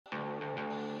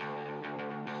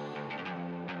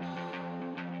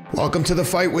Welcome to The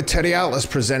Fight with Teddy Atlas,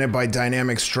 presented by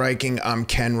Dynamic Striking. I'm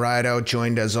Ken Rideout,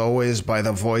 joined as always by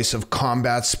the voice of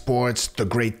combat sports, the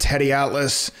great Teddy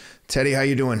Atlas. Teddy, how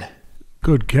you doing?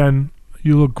 Good, Ken.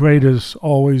 You look great as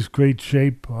always, great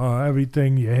shape,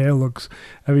 everything. Your hair looks,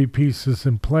 every piece is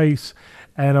in place.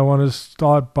 And I want to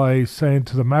start by saying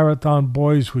to the Marathon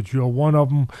boys, which you're one of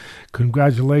them,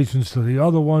 congratulations to the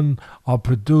other one, our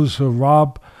producer,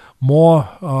 Rob Moore.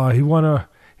 He won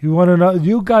another.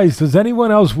 You guys, does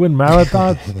anyone else win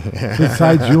marathons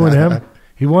besides you and him?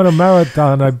 He won a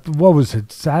marathon. What was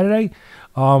it? Saturday?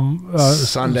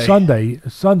 Sunday.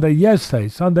 Yesterday,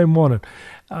 Sunday morning.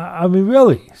 I mean,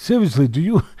 really, seriously, do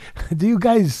you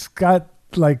guys got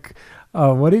like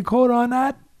what do you call it on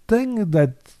that thing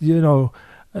that you own?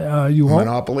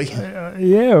 Monopoly?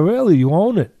 Yeah, really, you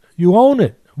own it. You own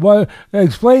it. Well,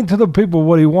 explain to the people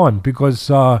what he won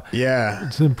because yeah,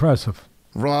 it's impressive.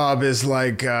 Rob is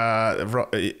like,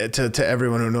 to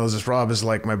everyone who knows this, Rob is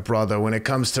like my brother. When it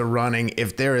comes to running,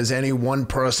 if there is any one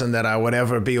person that I would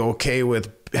ever be okay with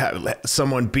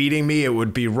someone beating me, it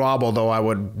would be Rob, although I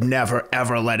would never,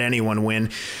 ever let anyone win.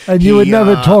 And you would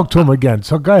never talk to him again,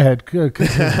 so go ahead. Let's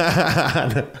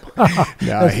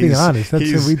be honest.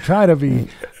 We try to be,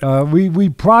 we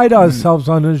pride ourselves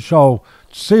on this show,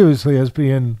 seriously, as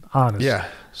being honest. Yeah.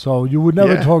 So you would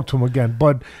never talk to him again,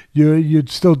 but you'd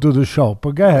still do the show.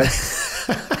 But go ahead.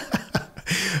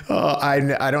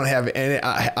 I don't have any.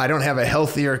 I don't have a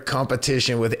healthier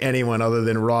competition with anyone other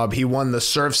than Rob. He won the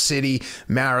Surf City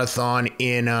Marathon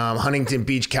in Huntington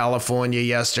Beach, California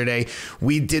yesterday.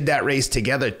 We did that race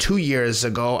together 2 years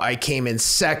ago. I came in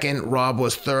second. Rob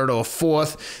was third or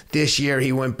fourth. This year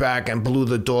he went back and blew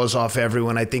the doors off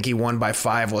everyone. I think he won by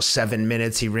 5 or 7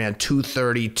 minutes. He ran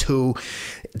 2:32.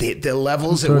 The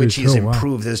levels at which he's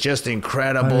improved is just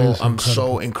incredible. I'm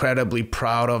so incredibly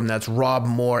proud of him. That's Rob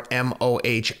Moore,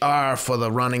 M-O-H-R, for the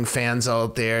running fans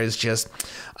out there. It's just,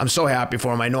 I'm so happy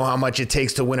for him. I know how much it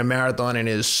takes to win a marathon, and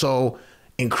it is so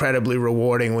incredibly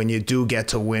rewarding when you do get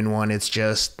to win one. It's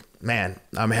just, man,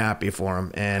 I'm happy for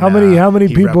him. And how many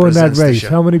people in that race?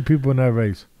 How many people in that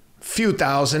race? Few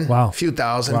thousand. Wow. Few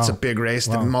thousand. Wow. It's a big race.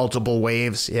 Wow. The multiple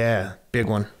waves. Yeah, big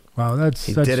one. Wow,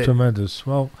 that's tremendous.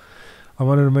 Well, I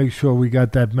wanted to make sure we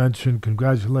got that mentioned.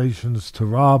 Congratulations to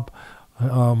Rob.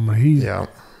 He's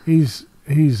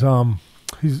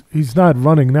not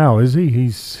running now, is he?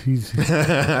 He's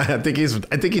I think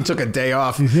he took a day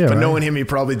off. Here, but right? Knowing him, he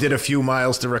probably did a few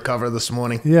miles to recover this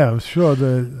morning. Yeah, I'm sure.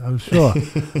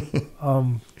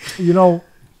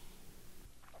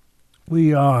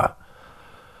 We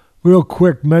real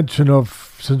quick mention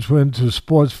of, since we're into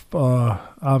sports,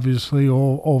 obviously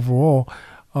overall.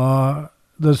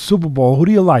 The Super Bowl, who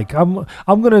do you like? I'm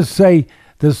going to say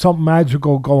there's something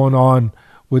magical going on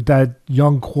with that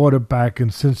young quarterback in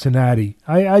Cincinnati.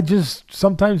 I just,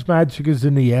 sometimes magic is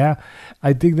in the air.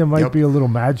 I think there might be a little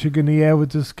magic in the air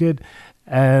with this kid.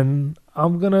 And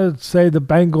I'm going to say the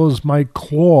Bengals might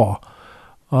claw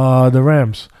the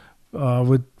Rams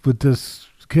with this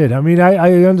kid. I mean,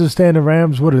 I understand the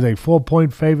Rams, what are they,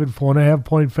 4-point favorite,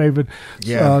 4.5-point favorite?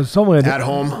 Yeah, somewhere at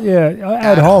home. Yeah,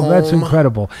 at home. That's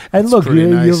incredible. And look,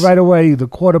 you're right away, the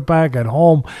quarterback at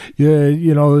home,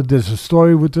 there's a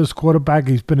story with this quarterback.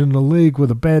 He's been in the league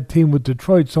with a bad team with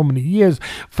Detroit so many years.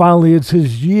 Finally, it's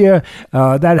his year.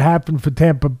 That happened for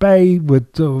Tampa Bay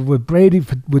with Brady,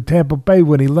 with Tampa Bay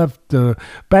when he left the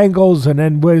Bengals. And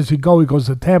then where does he go? He goes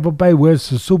to Tampa Bay. Where's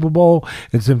the Super Bowl?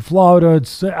 It's in Florida.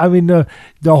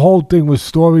 The whole thing was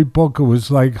storybook. It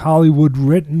was like Hollywood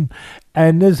written.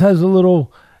 And this has a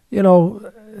little,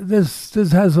 this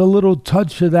has a little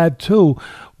touch of that too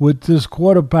with this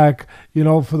quarterback,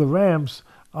 for the Rams,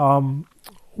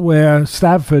 where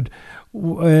Stafford,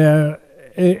 where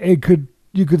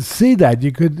you could see that.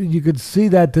 You could see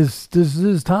that this is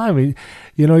his time.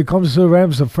 He comes to the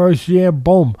Rams the first year,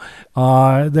 boom.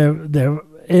 They're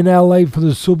in LA for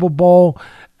the Super Bowl.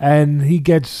 And he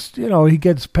gets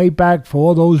payback for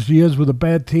all those years with a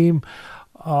bad team.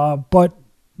 But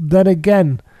then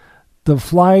again, the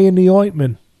fly in the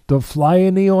ointment. Just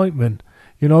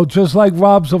like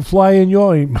Rob's a fly in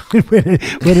your ointment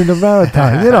winning the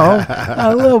marathon,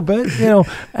 a little bit,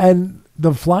 And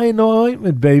the fly in the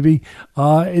ointment, baby,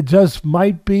 it just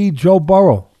might be Joe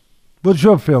Burrow. What's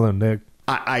your feeling, Nick?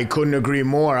 I couldn't agree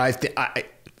more.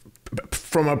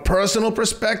 From a personal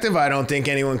perspective, I don't think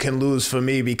anyone can lose for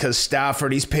me because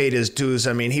Stafford, he's paid his dues.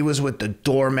 I mean, he was with the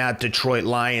doormat Detroit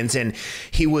Lions, and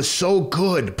he was so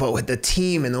good, but with the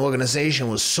team and the organization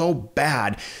was so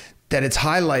bad. that it's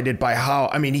highlighted by how,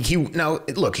 I mean,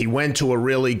 he went to a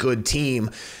really good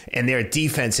team and their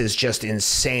defense is just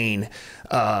insane.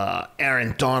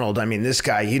 Aaron Donald, I mean, this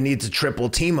guy, you need to triple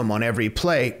team him on every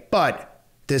play. But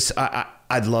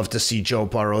I'd love to see Joe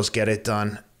Burrows get it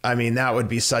done. I mean, that would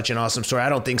be such an awesome story. I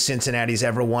don't think Cincinnati's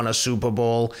ever won a Super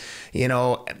Bowl. You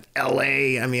know,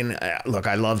 L.A., I mean, look,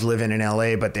 I loved living in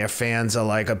L.A., but their fans are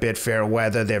like a bit fair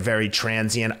weather. They're very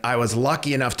transient. I was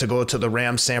lucky enough to go to the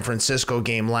Rams-San Francisco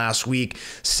game last week,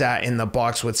 sat in the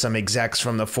box with some execs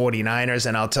from the 49ers,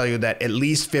 and I'll tell you that at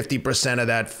least 50% of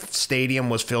that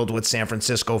stadium was filled with San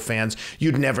Francisco fans.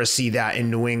 You'd never see that in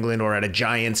New England or at a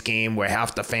Giants game where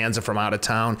half the fans are from out of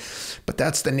town. But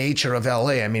that's the nature of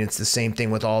L.A. I mean, it's the same thing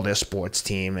with all their sports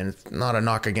team, and not a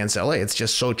knock against LA. It's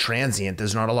just so transient.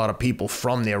 There's not a lot of people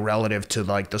from there relative to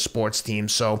like the sports team.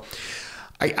 So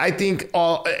I think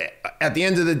at the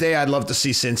end of the day, I'd love to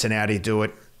see Cincinnati do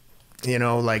it. You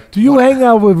know, like... Do you hang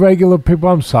out with regular people?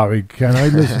 I'm sorry, Ken. I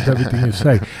listen to everything you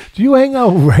say. Do you hang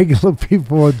out with regular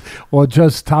people or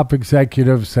just top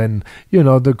executives and, you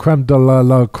know, the creme de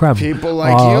la creme? People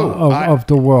like you. Of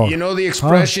the world. You know the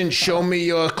expression, show me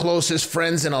your closest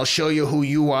friends and I'll show you who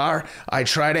you are? I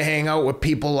try to hang out with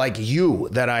people like you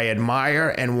that I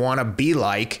admire and want to be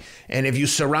like. And if you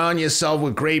surround yourself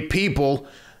with great people,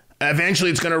 eventually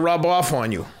it's going to rub off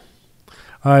on you.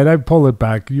 All right, I pull it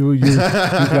back. You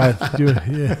got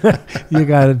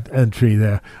an entry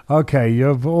there. Okay,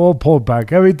 you've all pulled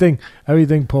back. Everything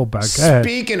pulled back.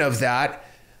 Speaking of that,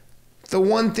 the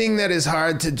one thing that is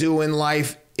hard to do in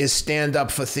life is stand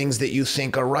up for things that you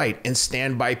think are right and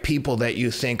stand by people that you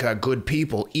think are good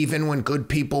people, even when good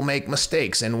people make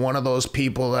mistakes. And one of those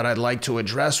people that I'd like to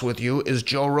address with you is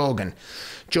Joe Rogan.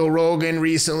 Joe Rogan,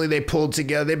 recently they pulled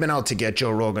together. They've been out to get Joe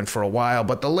Rogan for a while,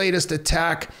 but the latest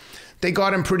attack, they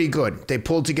got him pretty good. They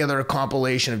pulled together a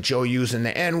compilation of Joe using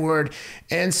the N-word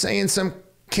and saying some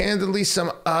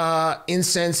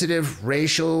insensitive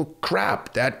racial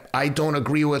crap that I don't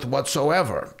agree with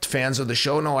whatsoever. Fans of the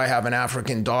show know I have an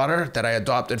African daughter that I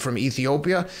adopted from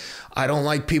Ethiopia. I don't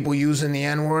like people using the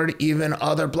N-word, even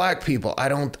other black people. I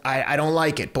don't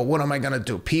like it, but what am I going to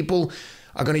do? People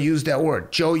are going to use that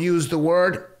word. Joe used the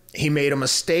word. He made a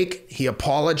mistake. He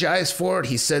apologized for it.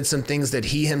 He said some things that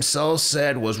he himself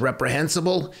said was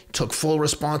reprehensible, took full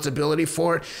responsibility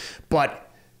for it. But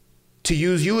to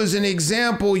use you as an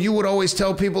example, you would always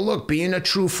tell people, look, being a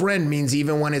true friend means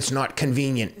even when it's not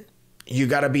convenient, you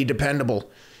got to be dependable.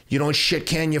 You don't shit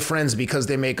can your friends because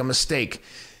they make a mistake.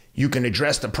 You can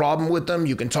address the problem with them.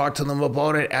 You can talk to them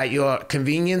about it at your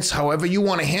convenience, however you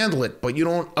want to handle it, but you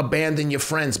don't abandon your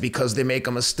friends because they make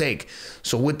a mistake.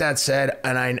 So with that said,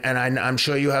 and I'm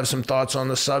sure you have some thoughts on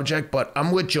the subject, but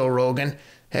I'm with Joe Rogan.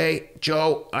 Hey,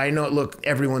 Joe, I know, look,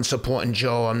 everyone's supporting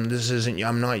Joe. I'm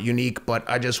not unique, but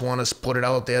I just want to put it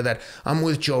out there that I'm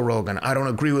with Joe Rogan. I don't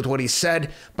agree with what he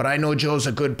said, but I know Joe's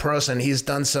a good person. He's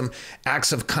done some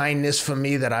acts of kindness for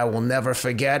me that I will never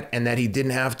forget and that he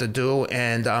didn't have to do,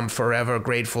 and I'm forever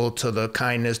grateful to the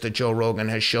kindness that Joe Rogan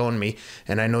has shown me.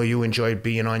 And I know you enjoyed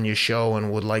being on your show and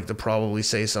would like to probably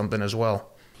say something as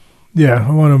well. Yeah,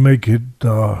 I want to make it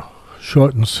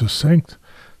short and succinct.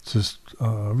 It's just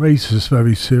race is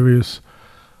very serious,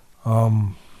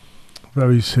 and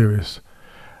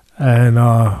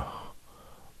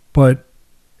but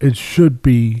it should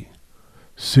be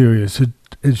serious.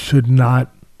 It should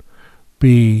not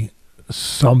be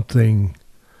something.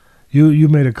 You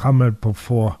made a comment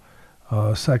before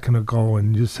a second ago,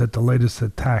 and you said the latest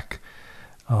attack,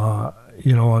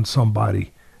 on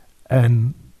somebody,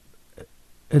 and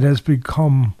it has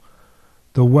become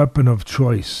the weapon of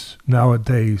choice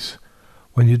nowadays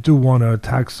when you do want to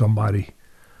attack somebody,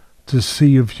 to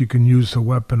see if you can use the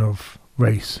weapon of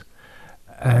race.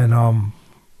 And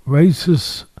race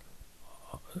it's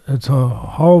a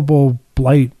horrible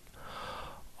blight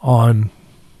on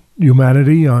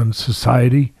humanity, on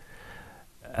society,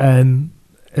 and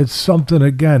it's something,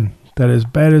 again, that as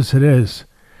bad as it is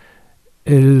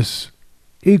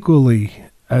equally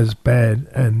as bad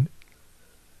and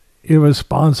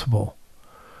irresponsible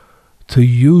to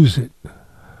use it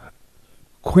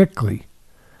quickly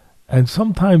and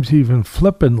sometimes even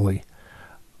flippantly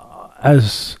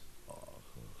as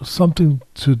something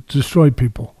to destroy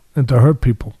people and to hurt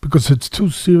people, because it's too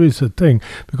serious a thing,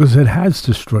 because it has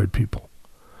destroyed people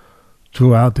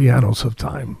throughout the annals of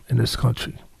time in this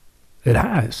country. It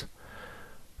has.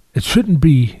 It shouldn't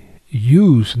be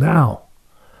used now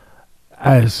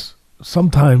as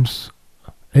sometimes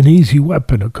an easy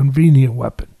weapon, a convenient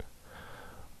weapon.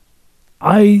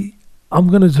 I'm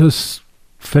going to just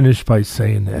finish by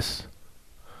saying this.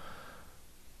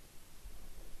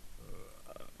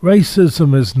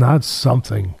 Racism is not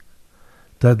something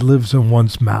that lives in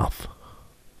one's mouth.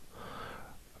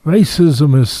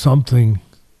 Racism is something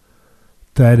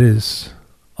that is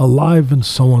alive in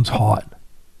someone's heart.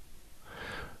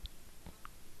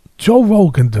 Joe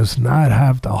Rogan does not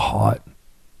have the heart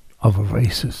of a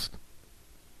racist.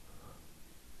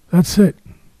 That's it.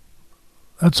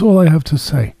 That's all I have to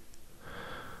say.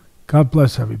 God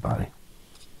bless everybody.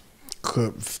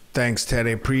 Good. Thanks, Ted.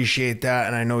 I appreciate that,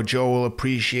 and I know Joe will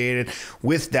appreciate it.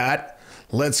 With that,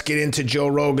 let's get into Joe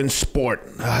Rogan's sport.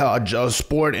 A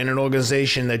sport and an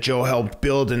organization that Joe helped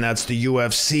build, and that's the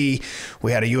UFC.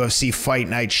 We had a UFC fight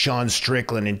night, Sean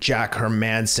Strickland and Jack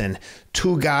Hermansson.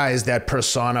 Two guys that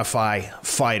personify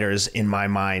fighters in my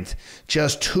mind.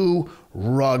 Just two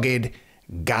rugged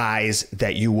guys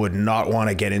that you would not want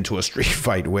to get into a street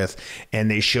fight with.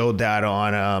 And they showed that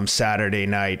on Saturday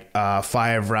night.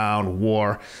 5-round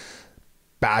war.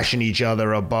 Bashing each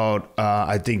other about.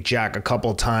 I think Jack a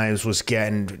couple times was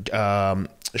getting,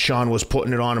 Sean was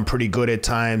putting it on him pretty good at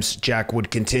times. Jack would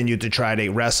continue to try to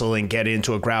wrestle and get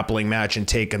into a grappling match and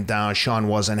take him down. Sean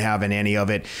wasn't having any of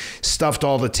it. Stuffed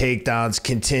all the takedowns,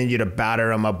 continued to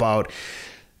batter him about.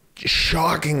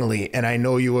 Shockingly, and I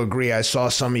know you agree, I saw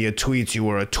some of your tweets. You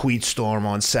were a tweet storm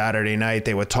on Saturday night.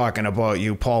 They were talking about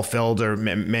you. Paul Felder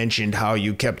mentioned how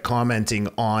you kept commenting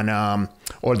on,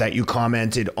 or that you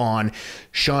commented on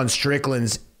Sean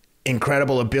Strickland's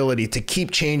incredible ability to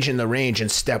keep changing the range and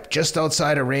step just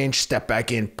outside of range, step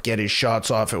back in, get his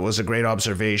shots off. It was a great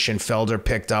observation. Felder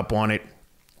picked up on it.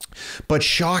 But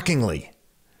shockingly,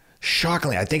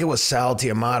 I think it was Sal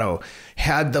Tiamato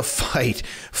had the fight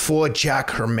for Jack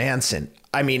Hermansson.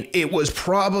 I mean, it was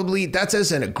probably, that's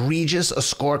as an egregious a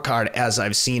scorecard as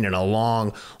I've seen in a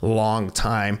long, long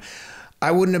time. I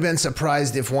wouldn't have been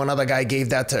surprised if one other guy gave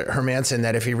that to Hermansson,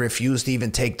 that if he refused to even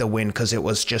take the win because it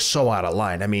was just so out of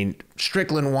line. I mean,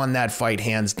 Strickland won that fight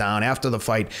hands down. After the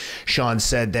fight, Sean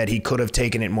said that he could have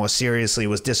taken it more seriously,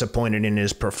 was disappointed in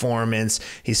his performance.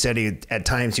 He said at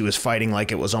times he was fighting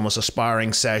like it was almost a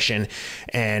sparring session.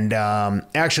 And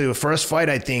actually, the first fight,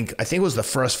 I think it was the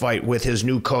first fight with his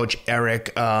new coach,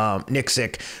 Eric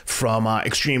Nixick from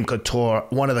Extreme Couture,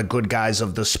 one of the good guys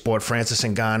of the sport, Francis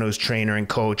Ngannou's trainer and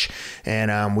coach.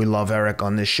 And we love Eric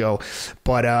on this show.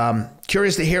 But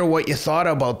curious to hear what you thought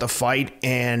about the fight.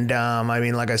 And I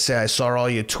mean, like I said, I saw all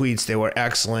your tweets. They were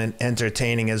excellent,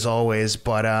 entertaining as always.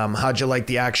 But how'd you like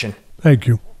the action? Thank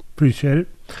you. Appreciate it.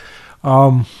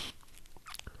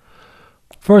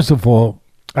 First of all,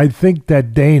 I think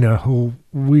that Dana, who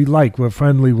we're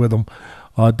friendly with him.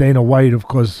 Dana White, of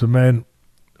course, the man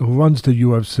who runs the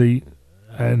UFC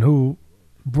and who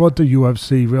brought the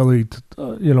UFC really,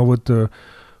 with the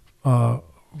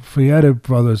Fieta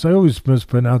brothers. I always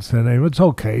mispronounce their name. It's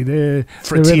okay. They're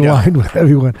in line with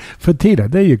everyone. Fertitta.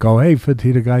 There you go. Hey,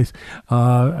 Fertitta guys.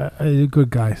 Good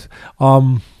guys.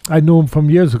 I knew them from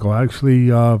years ago, actually,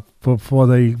 before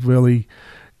the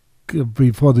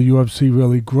UFC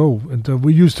really grew. And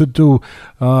we used to do,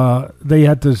 they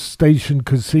had the station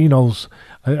casinos.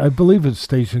 I believe it's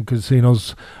station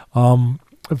casinos. I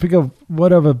forget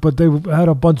whatever, but they had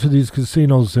a bunch of these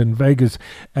casinos in Vegas,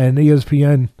 and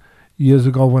ESPN years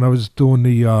ago when I was doing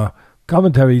the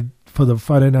commentary for the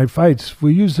Friday Night Fights,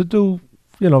 we used to do,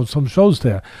 some shows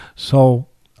there. So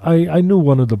I knew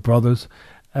one of the brothers,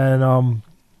 and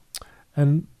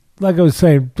like I was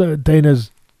saying,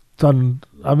 Dana's done.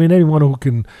 I mean, anyone who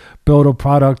can build a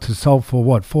product to sell for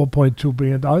 $4.2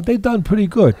 billion, they've done pretty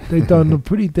good. They've done a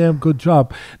pretty damn good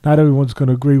job. Not everyone's going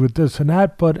to agree with this and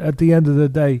that, but at the end of the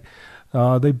day,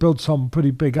 they built something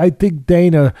pretty big. I think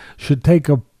Dana should take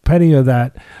a penny of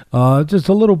that, just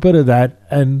a little bit of that,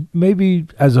 and maybe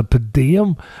as a per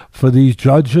diem for these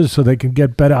judges so they can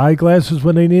get better eyeglasses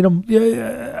when they need them.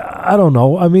 Yeah, I don't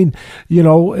know. I mean,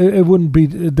 it wouldn't be,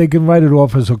 they can write it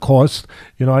off as a cost.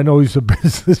 I know he's a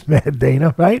businessman,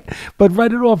 Dana, right? But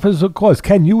write it off as a cost.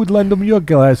 Ken, you would lend him your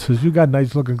glasses. You got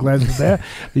nice looking glasses there,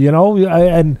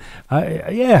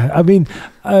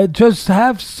 just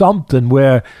have something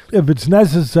where if it's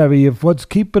necessary, if what's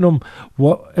keeping them,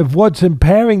 if what's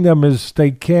impairing them is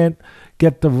they can't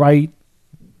get the right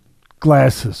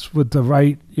glasses with the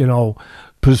right,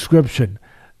 prescription,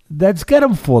 let's get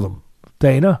them for them,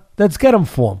 Dana. Let's get them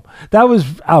for them. That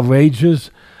was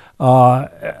outrageous.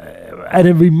 And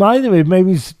it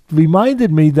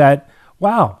reminded me that,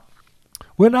 wow,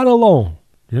 we're not alone.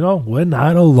 We're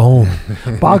not alone.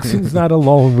 Boxing's not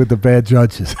alone with the bad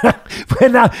judges. We're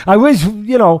not. I wish,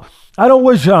 I don't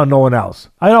wish on no one else.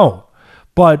 I don't.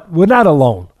 But we're not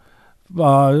alone.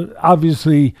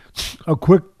 Obviously, a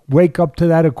quick wake up to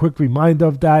that, a quick reminder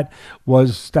of that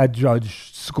was that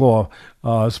judge score,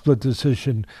 split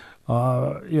decision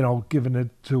giving it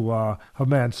to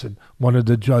Hermansson, one of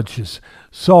the judges.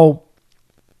 So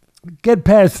get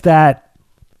past that.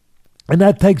 And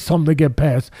that takes something to get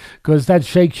past because that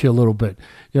shakes you a little bit.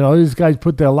 These guys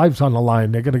put their lives on the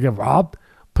line. They're going to get robbed,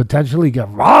 potentially get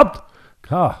robbed.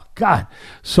 Oh, God.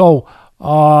 So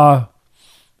I'm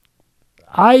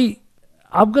going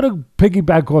to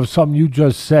piggyback off something you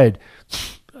just said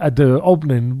at the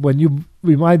opening when you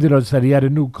reminded us that he had a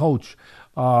new coach,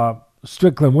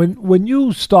 Strickland. When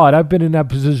you start, I've been in that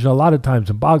position a lot of times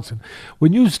in boxing.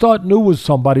 When you start new with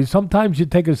somebody, sometimes you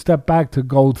take a step back to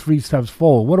go 3 steps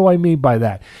forward. What do I mean by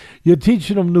that? You're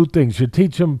teaching them new things. You're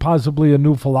teaching them possibly a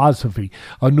new philosophy,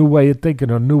 a new way of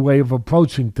thinking, a new way of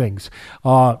approaching things,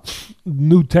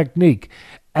 new technique.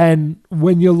 And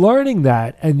when you're learning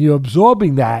that and you're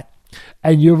absorbing that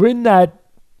and you're in that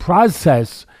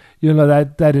process,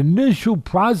 that initial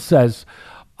process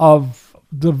of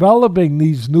developing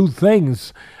these new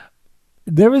things,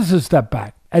 there is a step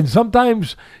back. And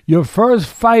sometimes your first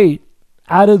fight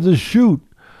out of the chute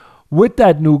with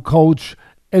that new coach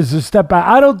is a step back.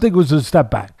 I don't think it was a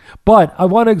step back, but I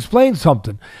want to explain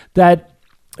something that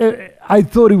I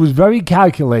thought he was very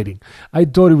calculating. I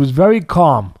thought he was very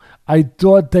calm. I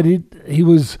thought that he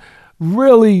was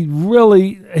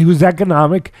really, he was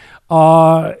economic,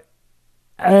 and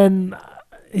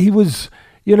he was,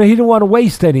 he didn't want to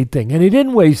waste anything, and he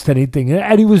didn't waste anything,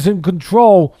 and he was in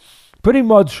control pretty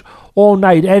much all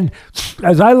night. And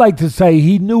as I like to say,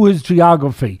 he knew his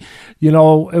geography. It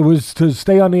was to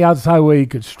stay on the outside where he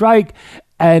could strike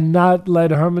and not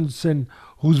let Hermansson,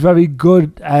 who's very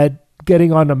good at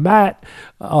getting on the mat,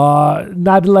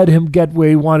 not let him get where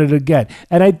he wanted to get.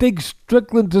 And I think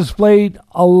Strickland displayed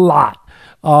a lot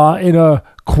in a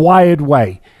quiet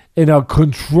way, in a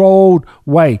controlled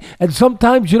way. And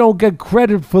sometimes you don't get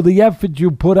credit for the effort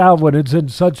you put out when it's in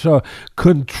such a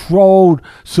controlled,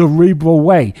 cerebral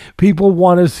way. People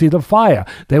want to see the fire.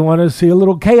 They want to see a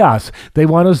little chaos. They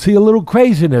want to see a little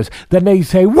craziness. Then they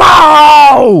say,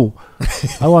 "Wow!"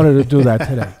 I wanted to do that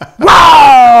today.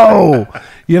 "Wow!"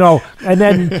 And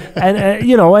then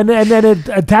and then it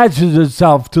attaches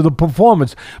itself to the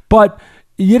performance. But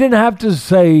you didn't have to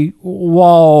say,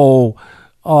 "Whoa,"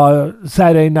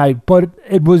 Saturday night, but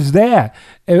it was there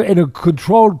in a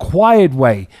controlled, quiet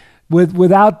way,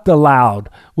 without the loud,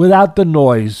 without the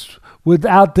noise,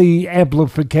 without the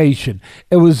amplification.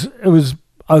 It was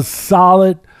a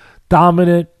solid,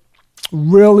 dominant,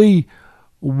 really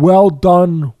well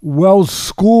done, well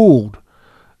schooled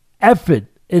effort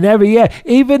in every area.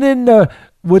 Even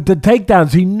with the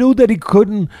takedowns, he knew that he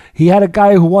couldn't. He had a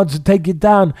guy who wants to take you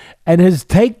down, and his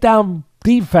takedown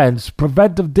defense,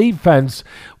 preventive defense,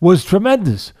 was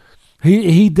tremendous.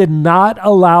 He did not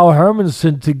allow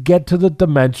Hermansson to get to the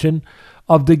dimension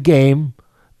of the game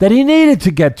that he needed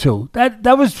to get to.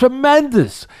 That was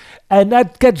tremendous. And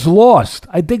that gets lost.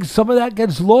 I think some of that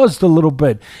gets lost a little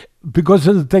bit because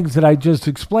of the things that I just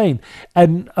explained.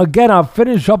 And again, I'll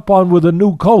finish up on with a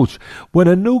new coach. When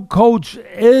a new coach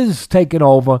is taking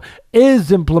over,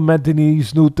 is implementing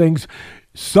these new things,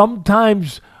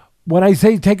 sometimes when I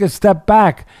say take a step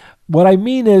back, what I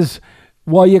mean is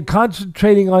while you're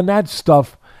concentrating on that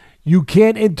stuff, you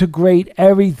can't integrate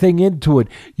everything into it.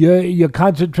 You're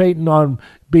concentrating on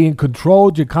being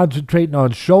controlled. You're concentrating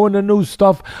on showing the new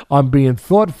stuff, on being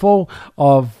thoughtful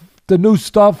of the new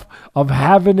stuff, of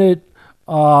having it,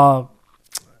 having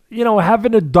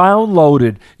it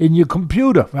downloaded in your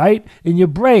computer, right? In your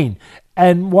brain.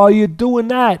 And while you're doing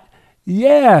that,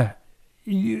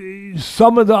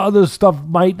 some of the other stuff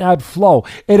might not flow.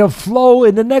 It'll flow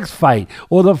in the next fight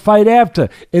or the fight after.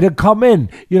 It'll come in,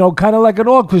 kind of like an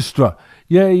orchestra.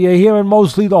 You're hearing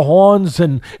mostly the horns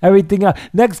and everything else.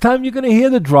 Next time you're going to hear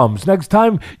the drums. Next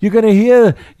time you're going to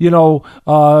hear,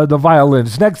 the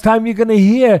violins. Next time you're going to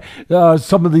hear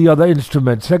some of the other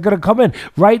instruments. They're going to come in.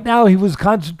 Right now he was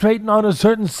concentrating on a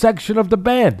certain section of the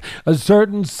band, a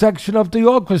certain section of the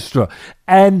orchestra.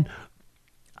 And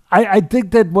I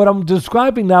think that what I'm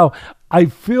describing now, I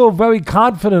feel very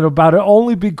confident about it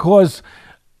only because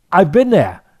I've been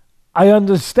there. I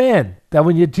understand that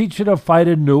when you're teaching a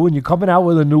fighter new and you're coming out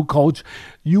with a new coach,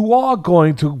 you are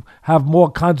going to have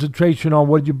more concentration on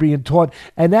what you're being taught.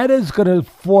 And that is going to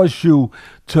force you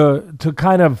to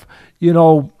kind of,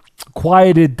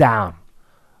 quiet it down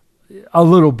a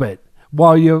little bit.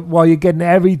 While you're getting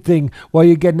everything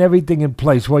in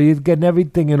place, while you're getting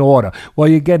everything in order, while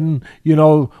you're getting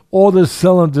all the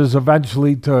cylinders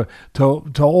eventually to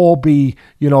all be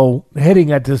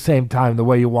hitting at the same time the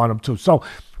way you want them to. So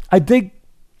I think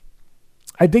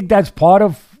that's part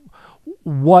of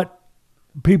what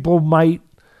people might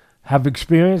have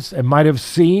experienced and might have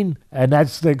seen, and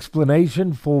that's the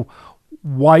explanation for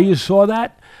why you saw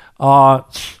that.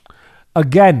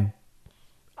 Again,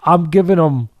 I'm giving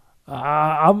him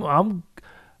I'm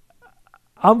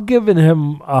giving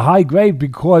him a high grade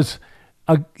because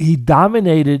he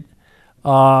dominated,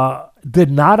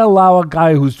 did not allow a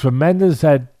guy who's tremendous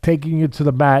at taking it to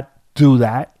the mat do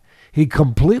that. He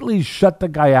completely shut the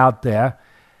guy out there.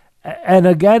 And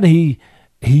again, he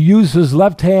used his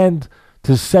left hand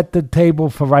to set the table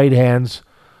for right hands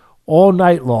all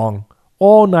night long,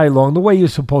 the way you're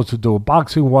supposed to do it,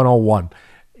 boxing 101,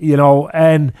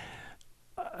 and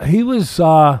he was,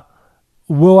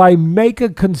 will I make a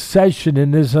concession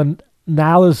in this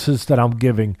analysis that I'm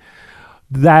giving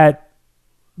that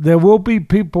there will be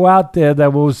people out there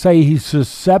that will say he's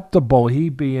susceptible, he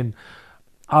being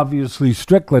obviously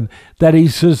Strickland, that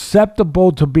he's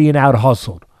susceptible to being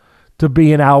out-hustled, to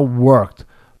being outworked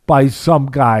by some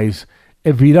guys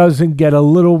if he doesn't get a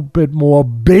little bit more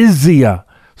busier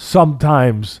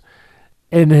sometimes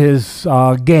in his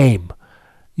game.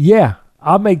 Yeah,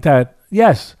 I'll make that.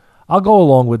 Yes, I'll go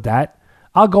along with that.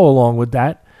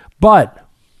 But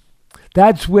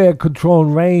that's where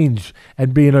controlling range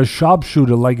and being a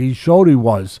sharpshooter like he showed he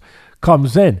was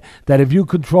comes in. That if you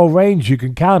control range, you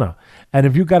can counter. And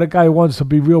if you got a guy who wants to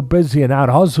be real busy and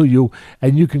out-hustle you,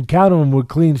 and you can counter him with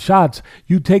clean shots,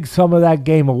 you take some of that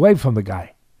game away from the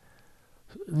guy.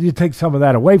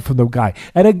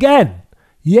 And again,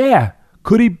 yeah,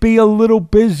 could he be a little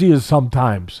busier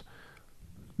sometimes?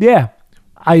 Yeah,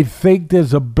 I think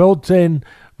there's a built-in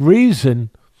reason.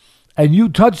 And you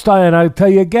touched on it, and I'll tell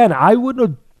you again,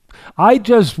 I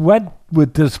just went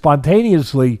with this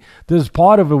spontaneously, this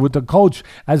part of it with the coach,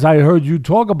 as I heard you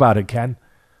talk about it, Ken.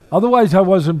 Otherwise, I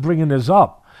wasn't bringing this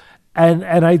up. And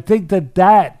I think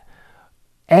that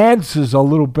answers a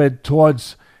little bit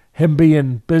towards him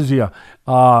being busier,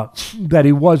 that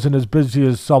he wasn't as busy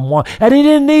as someone. And he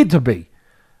didn't need to be.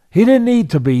 He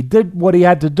did what he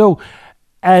had to do.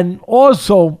 And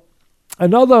also,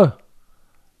 another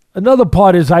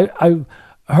part is I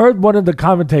heard one of the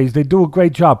commentators, they do a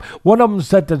great job. One of them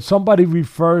said that somebody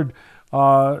referred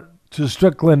to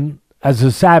Strickland as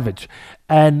a savage.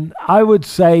 And I would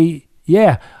say,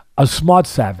 yeah, a smart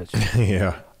savage.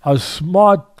 Yeah. A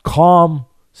smart, calm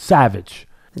savage.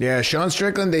 Yeah, Sean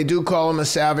Strickland, they do call him a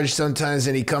savage sometimes,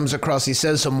 and he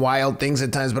says some wild things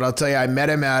at times, but I'll tell you, I met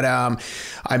him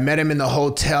in the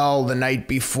hotel the night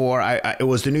before. It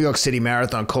was the New York City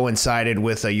Marathon, coincided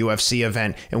with a UFC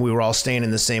event, and we were all staying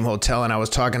in the same hotel, and I was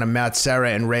talking to Matt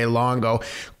Serra and Ray Longo.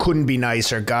 Couldn't be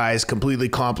nicer guys, completely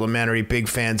complimentary, big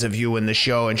fans of you in the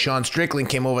show, and Sean Strickland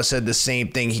came over, said the same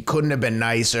thing. He couldn't have been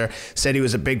nicer, said he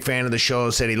was a big fan of the show,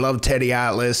 said he loved Teddy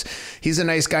Atlas. He's a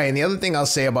nice guy, and the other thing I'll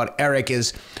say about Eric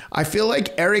is, I feel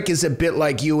like Eric is a bit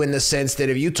like you in the sense that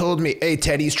if you told me, hey,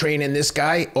 Teddy's training this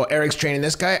guy or Eric's training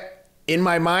this guy, in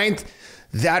my mind,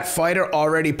 that fighter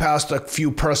already passed a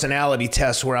few personality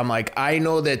tests where I'm like, I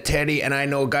know that Teddy and I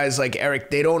know guys like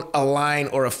Eric, they don't align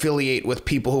or affiliate with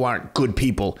people who aren't good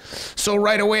people. So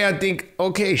right away, I think,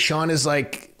 okay,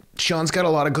 Sean's got a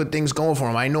lot of good things going for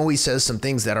him. I know he says some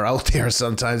things that are out there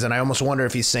sometimes, and I almost wonder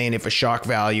if he's saying it for shock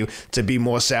value to be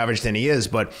more savage than he is.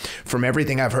 But from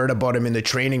everything I've heard about him in the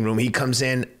training room, he comes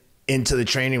into the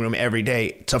training room every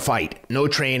day to fight. No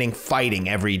training, fighting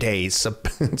every day. So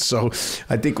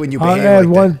I think when you behave I add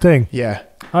one thing. Yeah.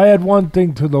 I add one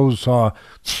thing to those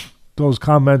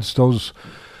comments, those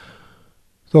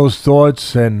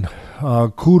thoughts, and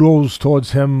kudos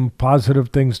towards him, positive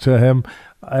things to him.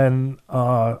 And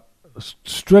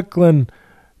Strickland,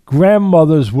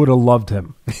 grandmothers would have loved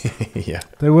him. Yeah.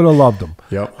 They would have loved him.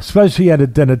 Yep. Especially at a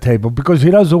dinner table, because he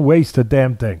doesn't waste a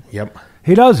damn thing. Yep.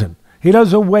 He doesn't. He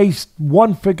doesn't waste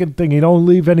one freaking thing. He don't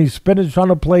leave any spinach on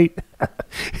a plate.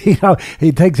 He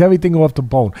takes everything off the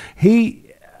bone.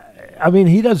 He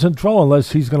doesn't throw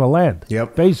unless he's going to land.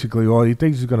 Yep. Basically, or he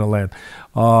thinks he's going to land.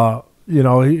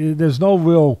 There's no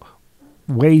real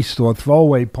waste or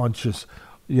throwaway punches.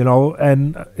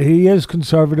 And he is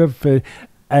conservative,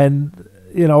 and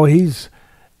he's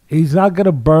not going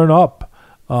to burn up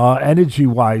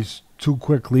energy-wise too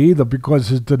quickly either, because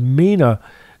his demeanor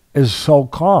is so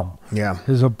calm. Yeah,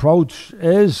 his approach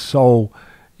is so,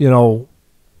 it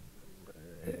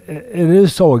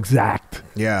is so exact.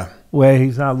 Yeah, where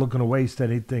he's not looking to waste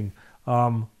anything.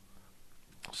 And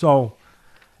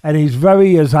he's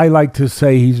very, as I like to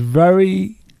say,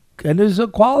 and there's a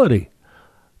quality.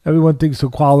 Everyone thinks the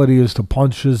quality is the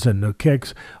punches and the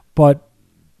kicks, but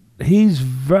he's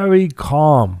very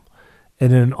calm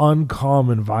in an uncalm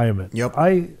environment. Yep.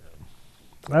 I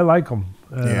like him.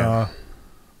 Yeah.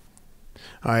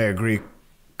 I agree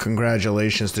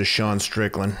Congratulations to Sean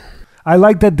Strickland. I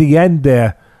liked at the end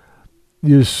there,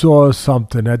 you saw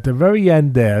something at the very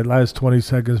end there, last 20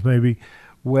 seconds maybe,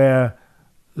 where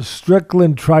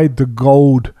Strickland tried to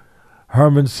goad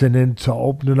Hermansson into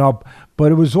opening up,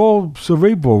 but it was all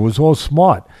cerebral, it was all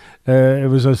smart. It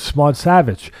was a smart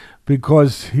savage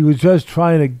because he was just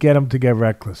trying to get him to get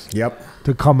reckless. Yep.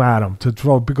 To come at him, to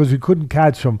throw, because he couldn't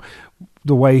catch him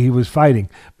the way he was fighting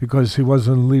because he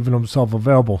wasn't leaving himself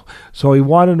available. So he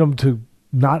wanted him to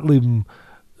not leave him.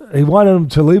 He wanted him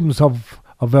to leave himself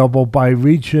available by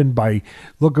reaching, by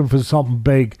looking for something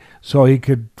big so he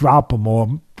could drop him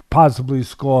or possibly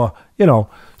score a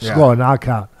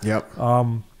knockout. Yep.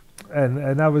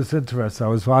 And that was interesting. I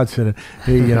was watching it.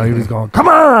 He was going, come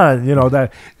on,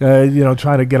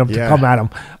 trying to get him to come at him.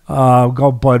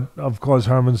 But of course,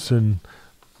 Hermansson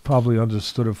probably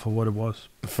understood it for what it was.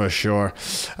 For sure.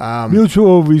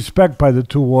 Mutual respect by the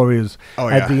two warriors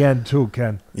at the end too,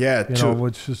 Ken. Yeah,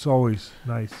 which is always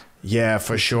nice. Yeah,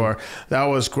 for sure. That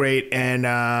was great. And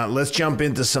let's jump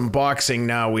into some boxing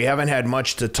now. We haven't had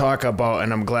much to talk about,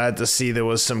 and I'm glad to see there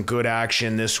was some good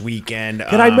action this weekend.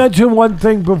 Can I mention one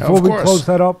thing before we close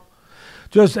that up?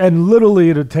 And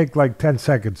literally it'll take like 10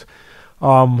 seconds.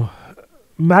 Maximov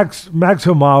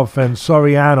and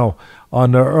Soriano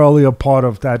on the earlier part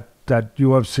of that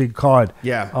UFC card.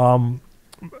 Yeah.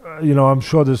 I'm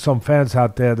sure there's some fans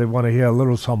out there that want to hear a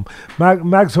little something.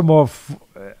 Maximov,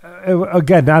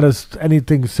 again, not as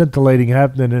anything scintillating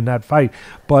happening in that fight,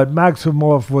 but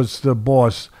Maximov was the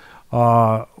boss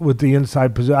with the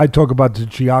inside position. I talk about the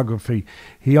geography.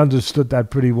 He understood that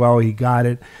pretty well. He got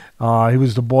it. He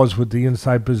was the boss with the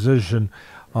inside position,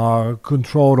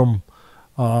 controlled him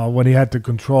when he had to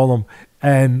control him.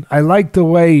 And I like the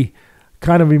way,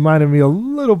 kind of reminded me a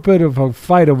little bit of a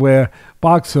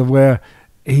boxer where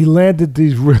he landed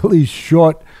these really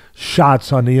short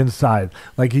shots on the inside.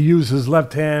 Like he used his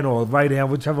left hand or right hand,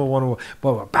 whichever one,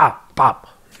 but pop, pop,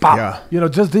 pop. Yeah.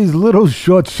 Just these little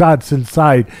short shots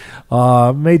inside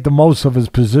made the most of his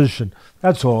position.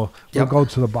 That's all. We'll go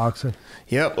to the boxing.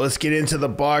 Yep, let's get into the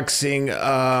boxing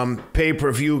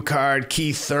pay-per-view card.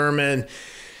 Keith Thurman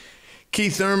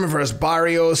versus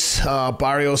Barrios.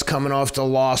 Barrios coming off the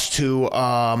loss to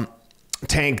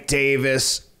Tank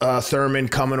Davis. Thurman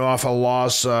coming off a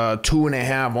loss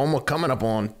 2.5, almost coming up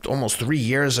on almost 3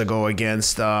 years ago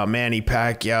against Manny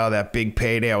Pacquiao, that big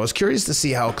payday. I was curious to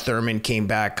see how Thurman came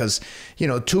back because,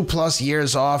 2+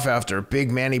 years off after a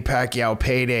big Manny Pacquiao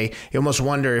payday, you almost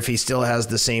wonder if he still has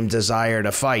the same desire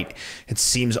to fight. It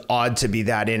seems odd to be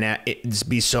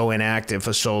be so inactive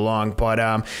for so long.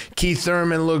 But Keith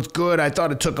Thurman looked good. I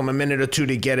thought it took him a minute or two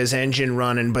to get his engine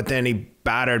running, but then he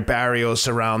battered Barrios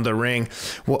around the ring.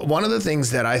 One of the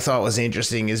things that I thought was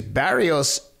interesting is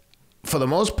Barrios, for the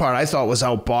most part, I thought was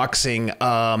outboxing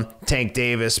Tank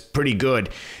Davis pretty good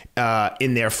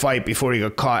in their fight before he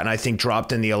got caught, and I think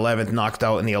dropped in the 11th, knocked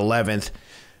out in the 11th.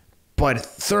 But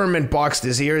Thurman boxed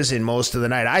his ears in most of the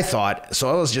night, I thought. So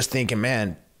I was just thinking,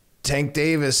 man, Tank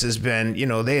Davis has been,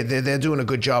 they're doing a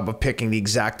good job of picking the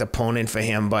exact opponent for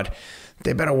him, but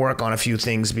they better work on a few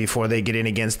things before they get in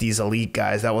against these elite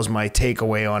guys. That was my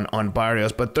takeaway on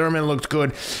Barrios. But Thurman looked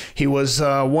good. He was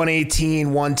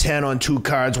 118, 110 on 2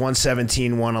 cards,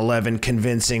 117, 111,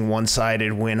 convincing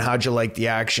one-sided win. How'd you like the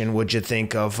action? What'd you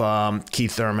think of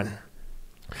Keith Thurman?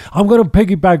 I'm going to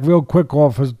piggyback real quick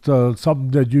off of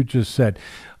something that you just said.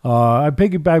 I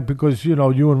piggyback because, you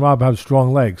and Rob have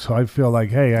strong legs. So I feel like,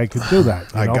 hey, I could do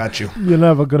that. I got you. You're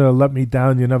never going to let me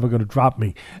down. You're never going to drop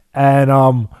me.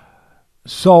 And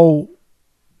so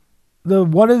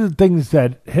one of the things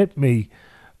that hit me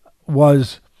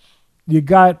was you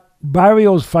got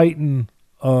Barrios fighting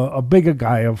a bigger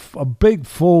guy, a big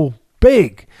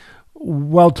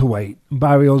welterweight.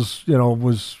 Barrios,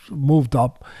 was moved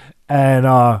up. And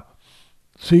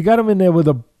so you got him in there with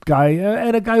a guy,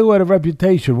 and a guy who had a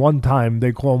reputation one time.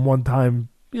 They call him one time,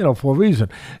 for a reason.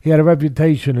 He had a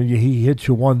reputation, and he hits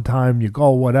you one time, you go,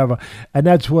 whatever. And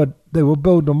that's what they were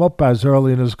building him up as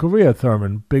early in his career,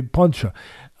 Thurman, big puncher.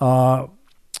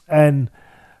 And,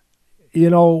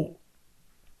 the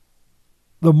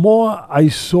more I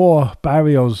saw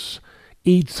Barrios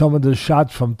eat some of the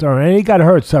shots from Thurman, and he got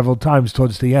hurt several times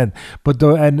towards the end, but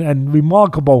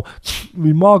remarkable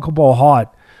heart,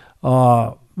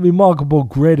 remarkable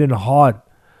grit and heart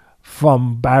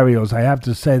from Barrios. I have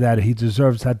to say that he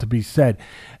deserves that to be said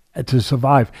to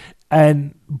survive.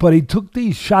 But he took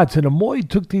these shots, and the more he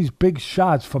took these big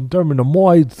shots from Thurman, the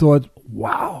more I thought,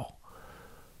 wow,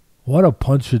 what a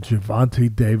puncher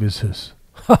Gervonta Davis is.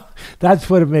 That's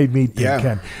what it made me think,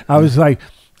 Ken. I was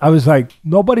like,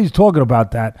 nobody's talking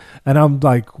about that. And I'm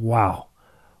like, wow,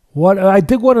 What I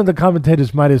think one of the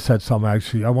commentators might have said something,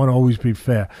 actually. I want to always be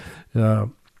fair.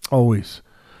 Always.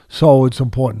 So it's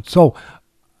important. So,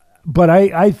 but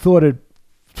I thought it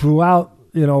throughout,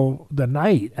 the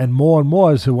night and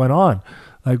more as it went on.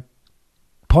 Like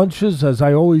punches, as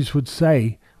I always would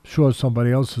say, I'm sure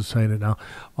somebody else is saying it now.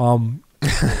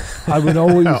 I would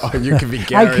always. You can be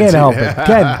guaranteed. I can't help it,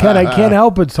 Ken. I can't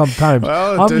help it sometimes.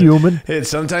 Well, I'm human.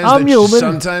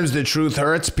 Sometimes the truth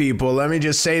hurts people. Let me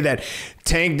just say that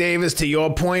Tank Davis, to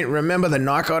your point, remember the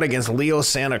knockout against Leo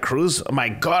Santa Cruz? Oh my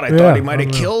God, I thought he might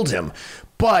have killed him.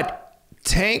 But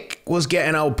Tank was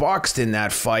getting outboxed in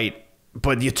that fight.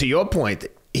 But to your point,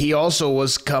 he also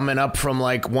was coming up from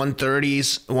like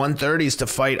 130s to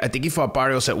fight. I think he fought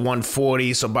Barrios at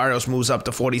 140, so Barrios moves up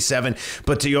to 47.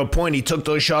 But to your point, he took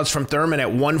those shots from Thurman at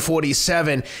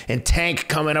 147, and Tank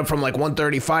coming up from like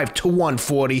 135 to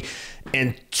 140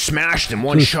 and smashed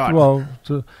him shot. Well,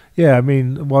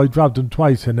 he dropped him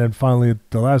twice, and then finally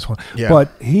the last one. Yeah.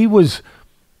 But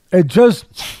it just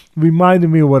reminded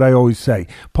me of what I always say.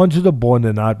 Punches are born,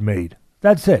 they're not made.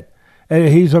 That's it. And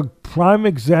he's a prime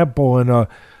example and a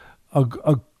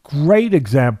great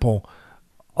example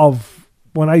of,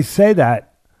 when I say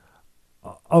that,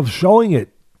 of showing it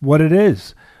what it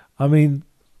is. I mean,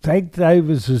 Tank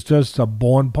Davis is just a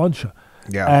born puncher.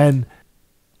 Yeah. And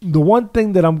the one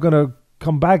thing that I'm going to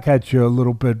come back at you a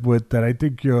little bit with, that I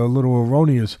think you're a little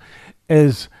erroneous,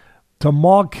 is to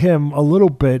mark him a little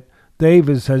bit,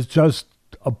 Davis, as just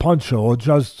a puncher or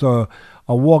just a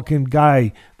walking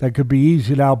guy that could be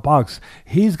easy to outbox.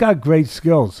 He's got great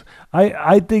skills.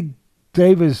 I think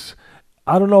Davis,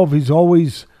 I don't know if he's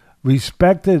always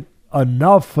respected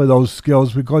enough for those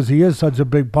skills, because he is such a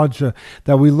big puncher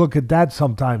that we look at that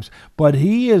sometimes. But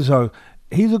he's a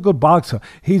good boxer.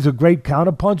 He's a great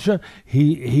counter puncher.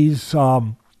 His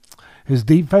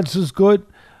defense is good.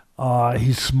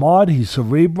 He's smart. He's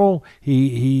cerebral.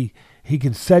 He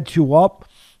can set you up.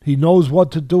 He knows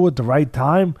what to do at the right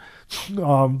time.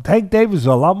 Tank Davis is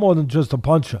a lot more than just a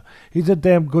puncher. He's a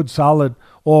damn good, solid,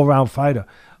 all-around fighter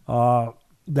that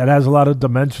has a lot of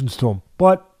dimensions to him.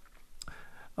 But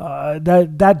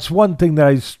that's one thing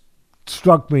that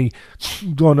struck me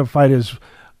during the fight, is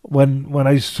when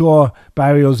I saw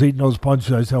Barrios eating those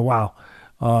punches, I said, wow,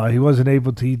 he wasn't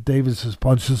able to eat Davis's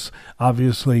punches,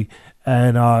 obviously,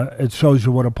 and it shows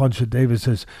you what a puncher Davis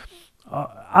is.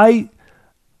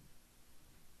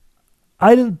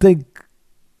 I didn't think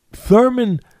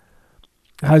Thurman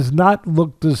has not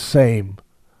looked the same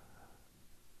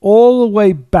all the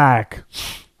way back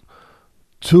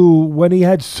to when he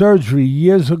had surgery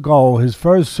years ago, his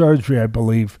first surgery, I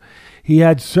believe. He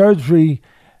had surgery,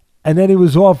 and then he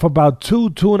was off about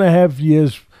 2.5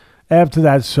 years after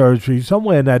that surgery,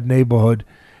 somewhere in that neighborhood.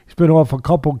 He's been off a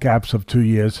couple gaps of 2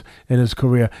 years in his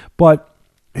career. But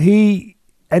then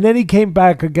he came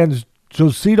back against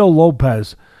Josito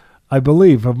Lopez, I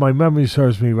believe, if my memory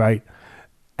serves me right.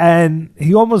 And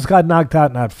he almost got knocked out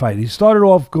in that fight. He started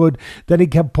off good, then he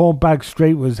kept pulling back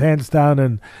straight with his hands down,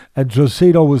 and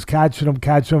Josito was catching him.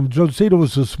 Josito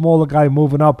was a smaller guy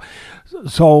moving up,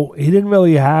 so he didn't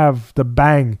really have the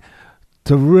bang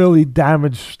to really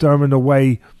damage Thurman the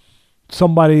way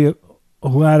somebody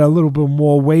who had a little bit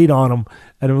more weight on him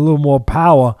and a little more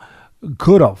power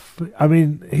could have. I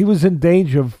mean, he was in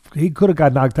danger he could have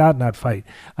got knocked out in that fight.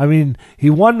 I mean,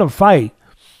 he won the fight.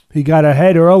 He got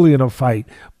ahead early in the fight,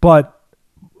 but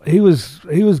he was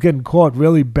getting caught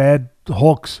really bad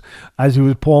hooks as he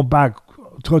was pulling back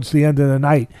towards the end of the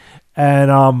night,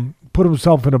 and put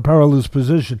himself in a perilous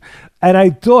position. And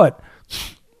I thought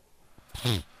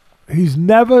he's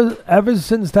never, ever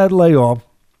since that layoff,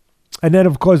 and then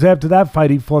of course after that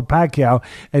fight he fought Pacquiao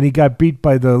and he got beat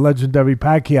by the legendary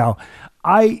Pacquiao.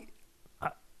 I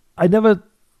never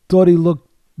thought he looked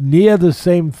near the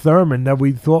same Thurman that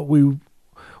we thought we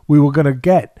were going to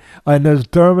get. And there's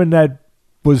Thurman that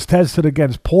was tested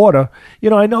against Porter.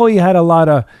 I know he had a lot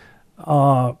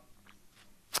of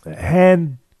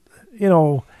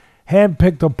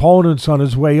hand-picked opponents on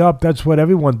his way up. That's what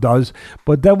everyone does.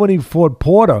 But then when he fought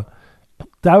Porter,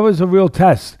 that was a real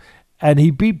test. And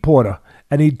he beat Porter.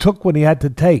 And he took what he had to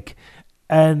take.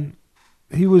 And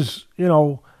he was,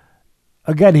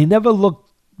 again, he never looked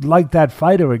like that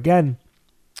fighter again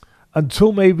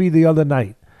until maybe the other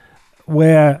night,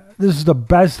 where this is the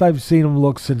best I've seen him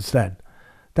look since then.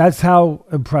 That's how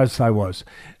impressed I was.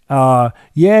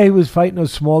 He was fighting a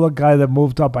smaller guy that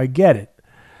moved up. I get it.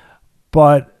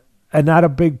 And not a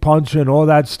big puncher and all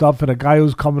that stuff, and a guy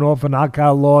who's coming off a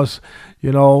knockout loss,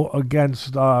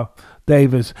 against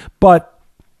Davis. But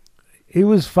he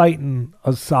was fighting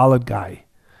a solid guy,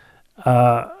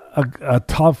 a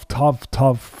tough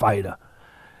fighter.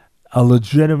 a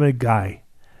legitimate guy.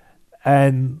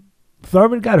 And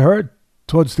Thurman got hurt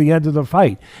towards the end of the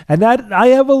fight. And that I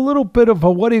have a little bit of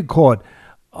a, what do you call it?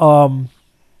 I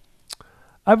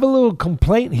have a little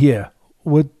complaint here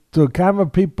with the camera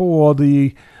people or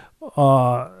the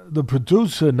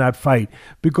producer in that fight.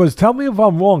 Because tell me if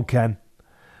I'm wrong, Ken,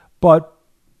 but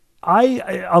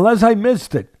I unless I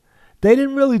missed it, they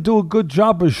didn't really do a good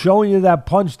job of showing you that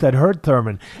punch that hurt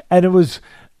Thurman. And it was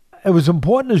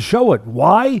important to show it.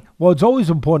 Why? Well, it's always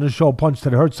important to show a punch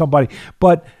that hurt somebody.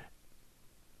 But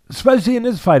especially in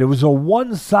this fight, it was a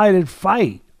one-sided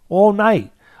fight all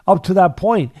night up to that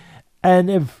point. And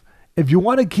if you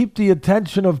want to keep the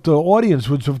attention of the audience,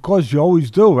 which of course you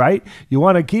always do, right? You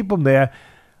want to keep them there.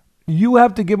 You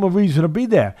have to give them a reason to be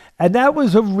there. And that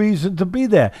was a reason to be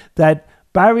there, that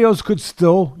Barrios could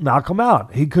still knock him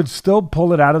out. He could still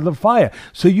pull it out of the fire.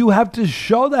 So you have to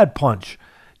show that punch.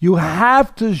 You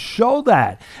have to show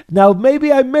that. Now,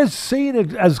 maybe I missed seeing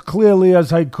it as clearly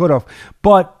as I could have,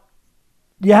 but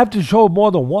you have to show it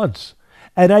more than once.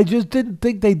 And I just didn't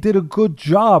think they did a good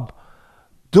job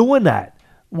doing that,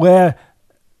 where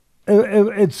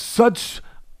it's such...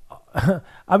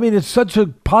 I mean, it's such a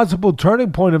possible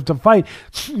turning point of the fight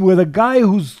where the guy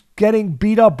who's getting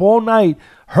beat up all night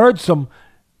hurts him,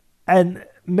 and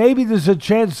maybe there's a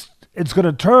chance it's going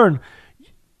to turn.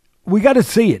 We got to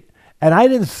see it. And I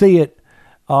didn't see it.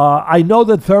 I know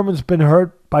that Thurman's been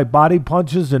hurt by body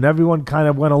punches, and everyone kind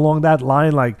of went along that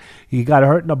line, like he got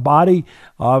hurt in the body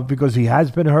because he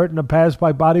has been hurt in the past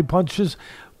by body punches.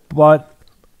 But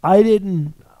I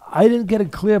didn't get a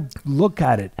clear look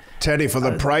at it. Teddy, for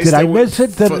the price... Did I miss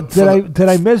it? Did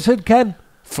I miss it, Ken?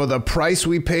 For the price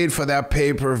we paid for that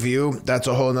pay-per-view, that's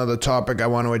a whole nother topic I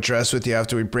want to address with you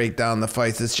after we break down the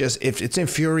fights. It's just, it's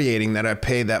infuriating that I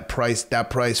paid that price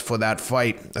for that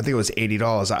fight. I think it was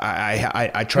 $80.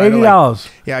 I tried $80.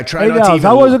 I tried not to even...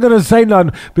 I wasn't going to say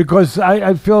none because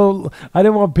I feel I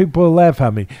didn't want people to laugh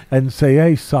at me and say,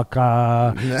 "Hey,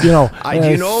 sucker,"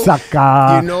 sucker.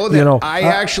 I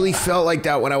actually felt like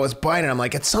that when I was buying it. I'm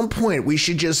like, at some point we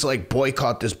should just like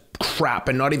boycott this crap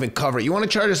and not even cover it. You want to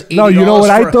charge us $80? No, you know what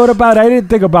I thought about? I didn't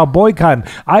think about boycotting.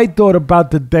 I thought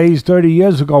about the days 30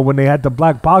 years ago when they had the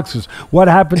black boxes. What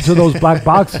happened to those black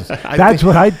boxes? That's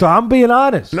what I thought. I'm being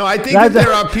honest. No, I think that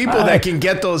there are people that can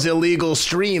get those illegal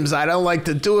streams. I don't like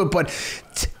to do it, but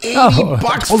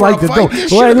 $80 for a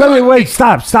fight. Wait,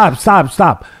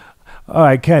 stop. All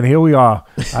right, Ken, here we are.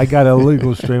 I got a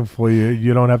legal stream for you.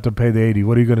 You don't have to pay the $80.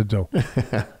 What are you going to do?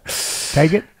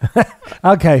 Take it?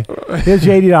 Okay. Here's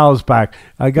your $80 back.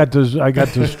 I got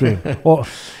the stream. Well,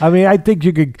 I mean, I think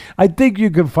you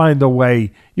could find a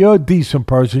way. You're a decent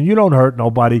person. You don't hurt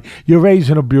nobody. You're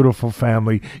raising a beautiful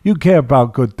family. You care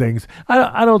about good things.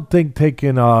 I don't think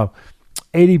taking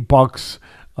 $80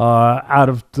 out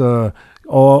of the...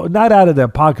 or not out of their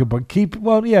pocket, but I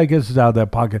guess it's out of their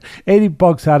pocket.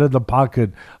 $80 out of the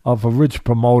pocket of a rich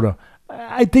promoter.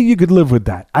 I think you could live with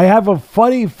that. I have a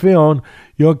funny feeling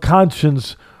your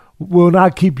conscience will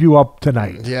not keep you up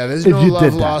tonight. Yeah, there's no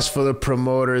love lost for the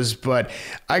promoters, but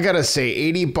I gotta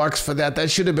say, $80 for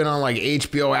that should have been on like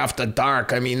HBO After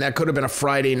Dark. I mean, that could have been a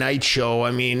Friday night show.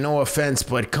 I mean, no offense,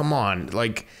 but come on,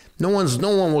 like... No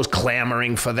one was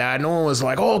clamoring for that. No one was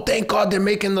like, "Oh, thank God they're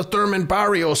making the Thurman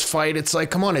Barrios fight." It's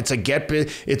like, come on, it's a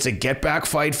get back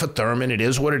fight for Thurman. It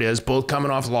is what it is. Both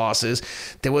coming off losses.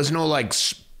 There was no like,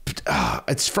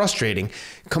 it's frustrating.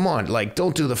 Come on, like,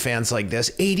 don't do the fans like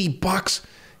this. $80.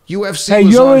 UFC. Hey,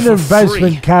 you're an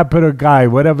investment capital guy,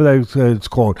 whatever it's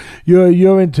called.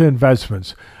 You're into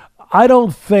investments. I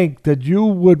don't think that you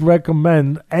would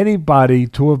recommend anybody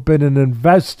to have been an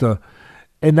investor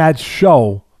in that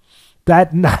show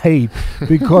that night,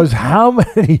 because how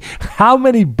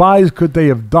many buys could they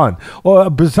have done? Or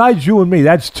besides you and me,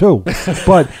 that's two.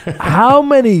 But how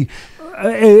many?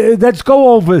 Let's just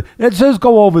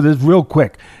go over this real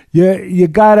quick. You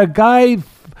got a guy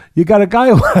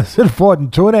who hasn't fought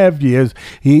in 2.5 years.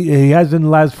 He hasn't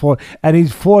last fought, and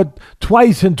he's fought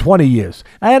twice in 20 years.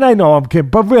 And I know I'm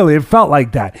kidding, but really, it felt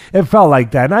like that. And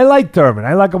I like Thurman.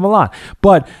 I like him a lot,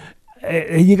 but.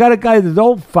 You got a guy that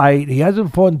don't fight. He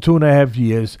hasn't fought in 2.5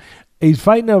 years. He's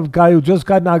fighting a guy who just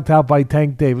got knocked out by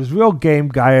Tank Davis. Real game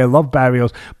guy. I love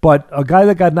Barrios. But a guy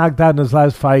that got knocked out in his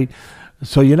last fight.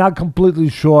 So you're not completely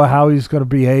sure how he's going to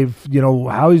behave,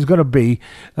 how he's going to be,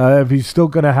 if he's still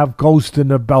going to have ghost in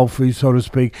the belfry, so to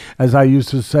speak, as I used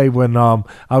to say when I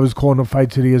was calling the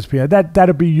fights at ESPN.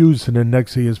 That'll be used in the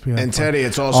next ESPN. And Teddy,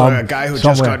 it's also a guy who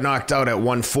just got knocked out at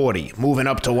 140, moving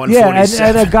up to 147. Yeah,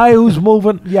 and a guy who's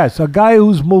moving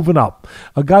up.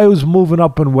 A guy who's moving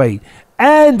up in weight.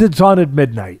 And it's on at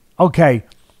midnight. Okay,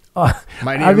 Might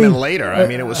even have been later. I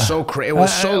mean, it was so it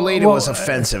was so late. It was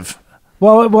offensive.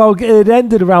 Well, it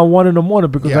ended around 1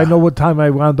 a.m. because I know what time I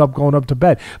wound up going up to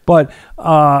bed. But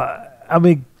I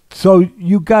mean, so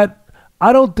you got.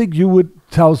 I don't think you would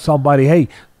tell somebody, hey,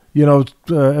 you know,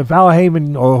 if Al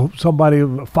Heyman or somebody,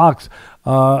 Fox,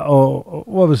 or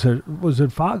what was it? Was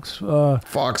it Fox?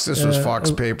 Fox. This was Fox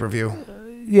pay-per-view.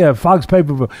 Yeah, Fox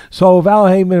pay-per-view. So if Al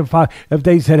Heyman and Fox, if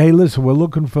they said, hey, listen, we're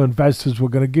looking for investors, we're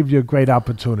going to give you a great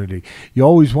opportunity. You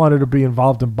always wanted to be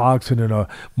involved in boxing in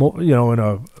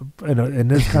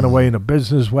this kind of way, in a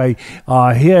business way.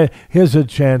 Here's a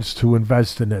chance to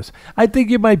invest in this. I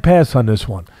think you might pass on this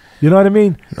one. You know what I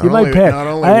mean? Might pass. Not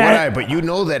only would I, but you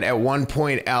know that at one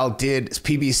point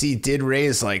PBC did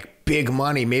raise like big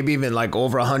money, maybe even like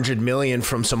over $100 million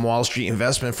from some Wall Street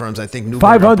investment firms. I think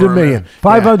 $500 million.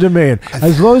 $500 million.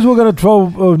 As long as we're going to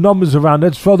throw numbers around,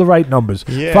 let's throw the right numbers.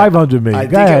 Yeah. $500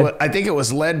 million. I think it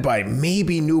was led by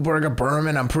maybe Neuberger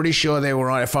Berman. I'm pretty sure they were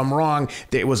on. If I'm wrong,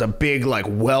 it was a big, like,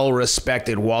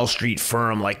 well-respected Wall Street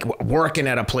firm. Like, working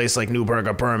at a place like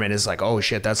Neuberger Berman is like, oh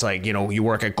shit, that's like, you know, you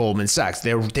work at Goldman Sachs.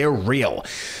 They're real.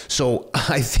 So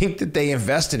I think that they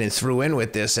invested and threw in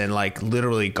with this and like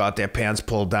literally got their pants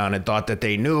pulled down and thought that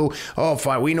they knew, oh,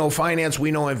 fine, we know finance, we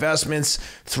know investments,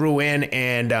 threw in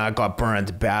and got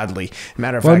burned badly.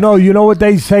 Matter of fact, no, you know what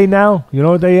they say now? You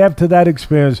know what they, after that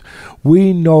experience,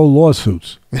 we know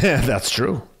lawsuits. Yeah, that's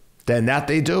true. Then that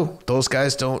they do. Those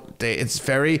guys don't. It's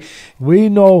very. We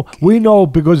know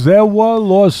because there were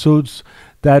lawsuits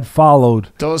that followed.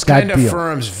 Those kind of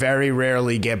firms very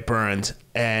rarely get burned,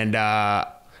 and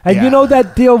you know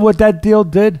that deal. What that deal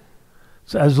did.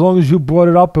 As long as you brought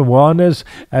it up and we're on this,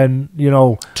 and you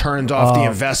know, turned off the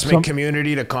investment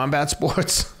community to combat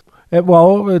sports. It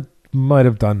might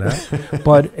have done that,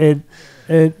 but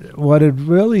what it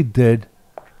really did,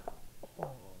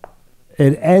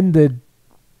 it ended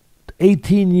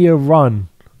 18-year run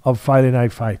of Friday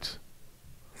Night Fights.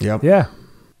 Yep. Yeah,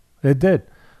 it did.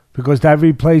 Because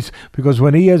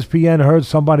when ESPN heard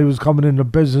somebody was coming into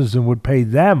business and would pay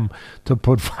them to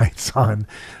put fights on,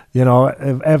 you know,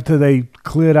 after they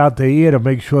cleared out their ear to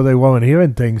make sure they weren't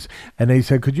hearing things, and they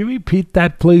said, could you repeat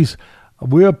that, please?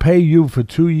 We'll pay you for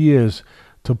 2 years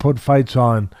to put fights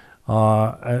on,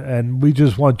 and we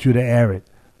just want you to air it.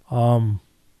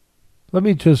 Let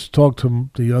me just talk to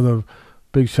the other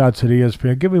big shots at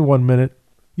ESPN. Give me 1 minute.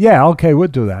 Yeah, okay, we'll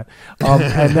do that.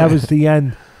 And that was the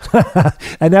end.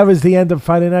 And that was the end of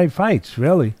Friday Night Fights,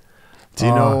 really. Do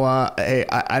you know, hey,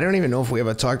 I don't even know if we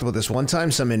ever talked about this. One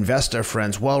time, some investor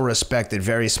friends, well-respected,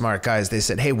 very smart guys, they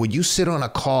said, hey, would you sit on a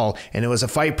call? And it was a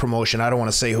fight promotion. I don't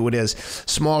want to say who it is.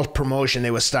 Small promotion.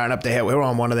 They were starting up. We were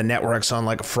on one of the networks on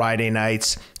like Friday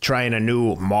nights, trying a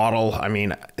new model. I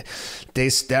mean, they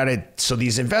started, so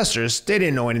these investors, they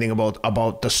didn't know anything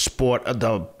about the sport,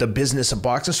 the business of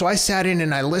boxing. So I sat in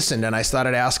and I listened, and I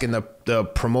started asking the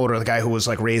promoter, the guy who was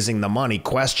like raising the money,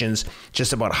 questions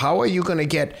just about how are you going to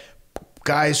get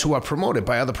guys who are promoted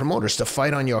by other promoters to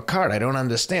fight on your card. I don't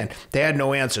understand. They had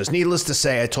no answers. Needless to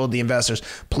say, I told the investors,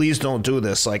 please don't do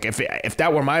this. Like if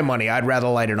that were my money, I'd rather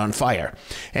light it on fire.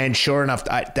 And sure enough,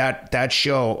 that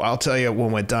show, I'll tell you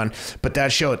when we're done, but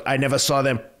that show, I never saw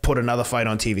them put another fight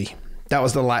on TV. That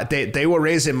was the last. They were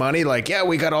raising money like, yeah,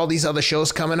 we got all these other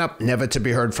shows coming up, never to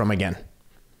be heard from again.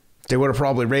 They would have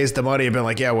probably raised the money and been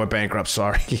like, yeah, we're bankrupt,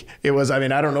 sorry. It was, I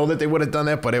mean, I don't know that they would have done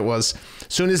that, but it was,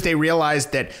 as soon as they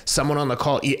realized that someone on the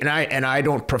call, and I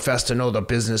don't profess to know the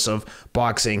business of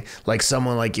boxing like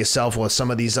someone like yourself or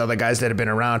some of these other guys that have been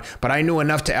around, but I knew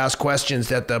enough to ask questions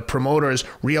that the promoters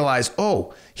realized,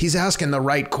 oh, he's asking the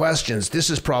right questions. This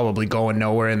is probably going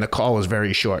nowhere, and the call was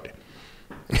very short.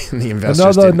 The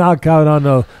investors another knockout on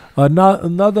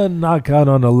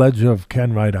the ledger of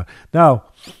Ken Rideout. Now,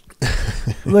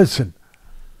 listen,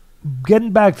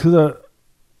 getting back to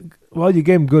you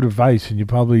gave him good advice and you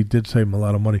probably did save him a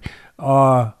lot of money.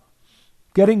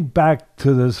 Getting back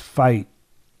to this fight,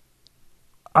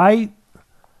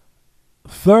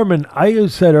 Thurman, I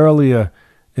said earlier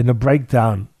in the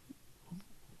breakdown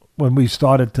when we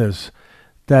started this,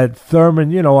 that Thurman,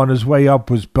 you know, on his way up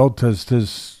was built as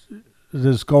this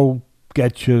go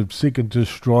get you, seek and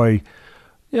destroy,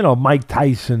 you know, Mike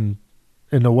Tyson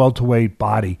in the welterweight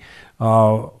body,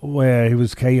 where he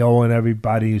was KOing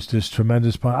everybody. He's this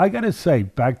tremendous puncher. I got to say,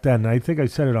 back then, I think I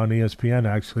said it on ESPN,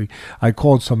 actually, I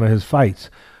called some of his fights,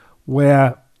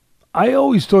 where I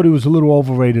always thought he was a little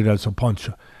overrated as a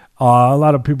puncher. A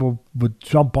lot of people would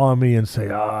jump on me and say,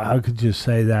 how could you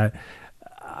say that?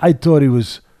 I thought he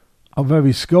was a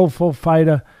very skillful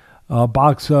fighter,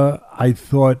 boxer. I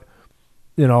thought,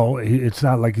 you know, it's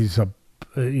not like he's a,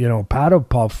 you know, powder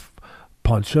puff,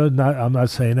 puncher. I'm not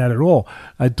saying that at all.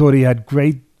 I thought he had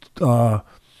great,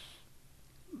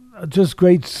 just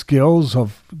great skills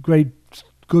of good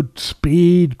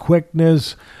speed,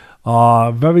 quickness,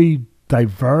 very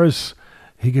diverse.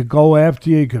 He could go after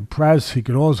you. He could press. He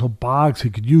could also box. He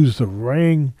could use the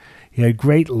ring. He had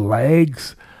great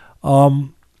legs.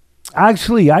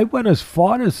 Actually, I went as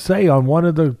far to say on one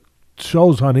of the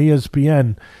shows on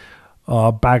ESPN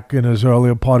back in his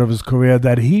earlier part of his career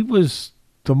that he was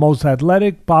the most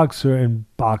athletic boxer in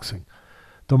boxing.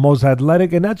 The most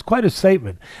athletic, and that's quite a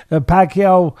statement.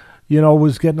 Pacquiao,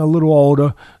 was getting a little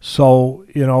older, so,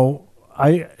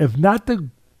 if not the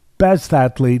best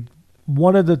athlete,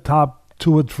 one of the top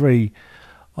 2 or 3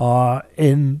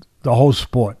 in the whole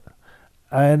sport.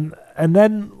 And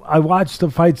then I watched the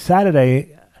fight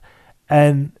Saturday,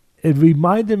 and it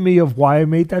reminded me of why I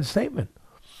made that statement.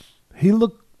 He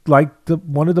looked like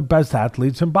one of the best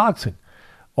athletes in boxing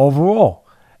overall.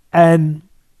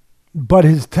 But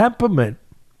his temperament,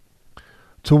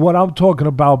 to what I'm talking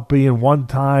about being one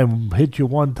time, hit you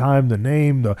one time, the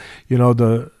name,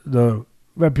 the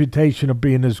reputation of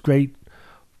being this great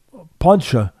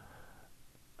puncher,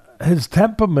 his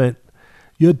temperament,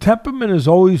 your temperament is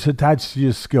always attached to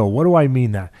your skill. What do I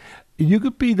mean that? You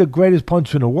could be the greatest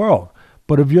puncher in the world,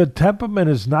 but if your temperament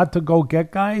is not to go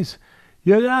get guys,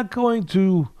 you're not going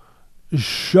to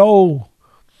show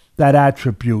that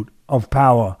attribute of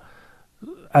power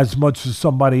as much as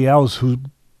somebody else who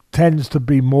tends to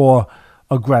be more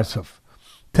aggressive,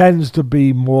 tends to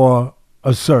be more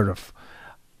assertive.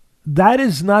 That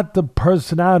is not the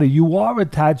personality. You are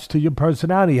attached to your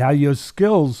personality, how your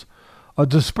skills are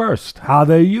dispersed, how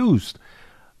they're used.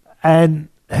 And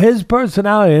his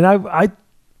personality, and I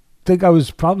think I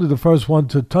was probably the first one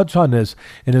to touch on this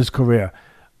in his career,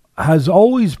 has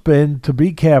always been to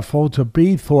be careful, to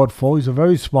be thoughtful. He's a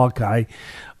very smart guy.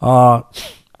 To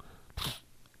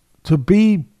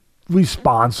be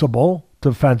responsible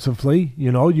defensively.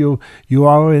 You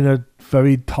are in a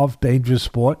very tough, dangerous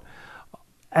sport.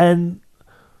 And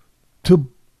to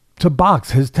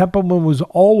box, his temperament was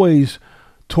always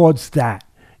towards that.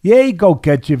 Yeah, he'd go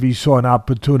get you if he saw an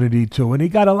opportunity to. And he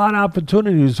got a lot of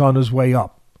opportunities on his way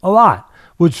up. A lot,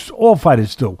 which all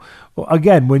fighters do.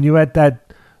 Again, when you're at that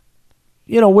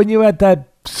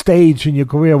stage in your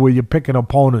career where you're picking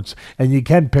opponents, and you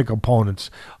can pick opponents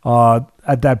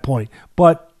at that point.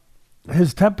 But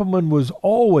his temperament was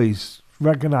always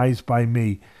recognized by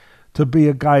me to be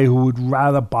a guy who would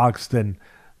rather box than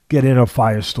get in a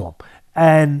firestorm.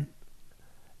 And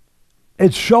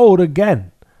it showed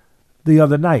again the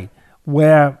other night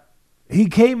where he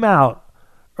came out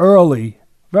early,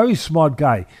 very smart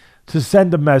guy, to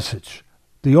send a message.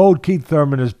 The old Keith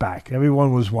Thurman is back.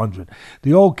 Everyone was wondering.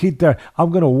 The old Keith there,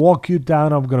 I'm going to walk you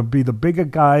down. I'm going to be the bigger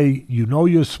guy.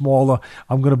 You're smaller.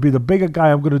 I'm going to be the bigger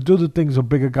guy. I'm going to do the things a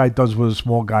bigger guy does with a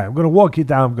small guy. I'm going to walk you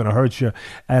down. I'm going to hurt you.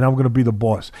 And I'm going to be the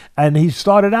boss. And he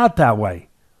started out that way.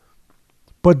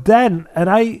 But then, and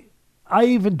I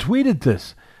even tweeted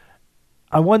this,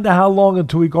 I wonder how long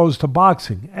until he goes to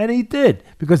boxing. And he did,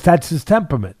 because that's his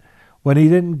temperament. When he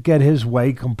didn't get his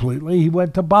way completely, he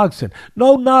went to boxing.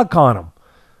 No knock on him.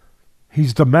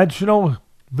 He's dimensional,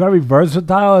 very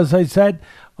versatile, as I said,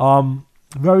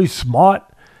 very smart.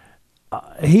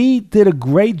 He did a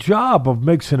great job of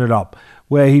mixing it up,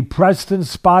 where he pressed in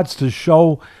spots to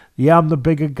show, yeah, I'm the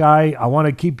bigger guy. I want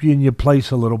to keep you in your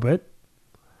place a little bit.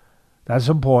 That's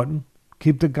important.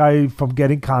 Keep the guy from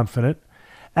getting confident.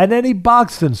 And then he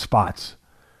boxed in spots.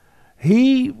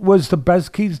 He was the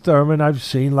best Keith Thurman I've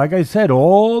seen, like I said,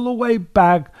 all the way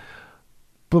back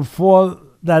before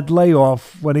that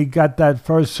layoff when he got that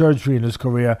first surgery in his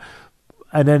career,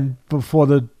 and then before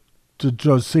the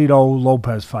Josito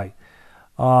Lopez fight.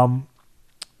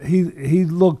 He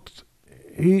looked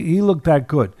that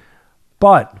good.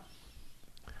 But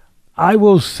I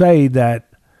will say that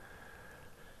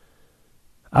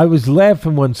I was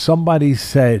laughing when somebody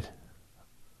said,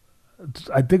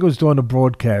 I think it was during the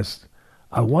broadcast,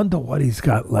 I wonder what he's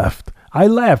got left. I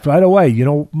laughed right away.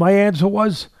 My answer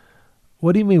was,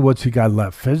 what do you mean, what's he got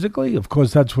left? Physically? Of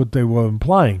course, that's what they were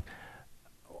implying.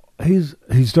 He's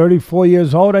 34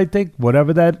 years old, I think,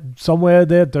 whatever that, somewhere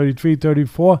there, 33,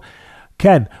 34.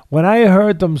 Ken, when I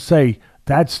heard them say,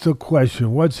 that's the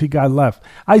question, what's he got left?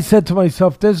 I said to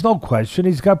myself, there's no question,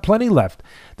 he's got plenty left.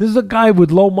 This is a guy with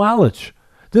low mileage.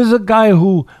 This is a guy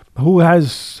who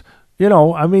has,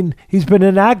 he's been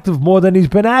inactive more than he's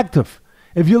been active.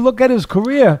 If you look at his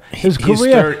career, he's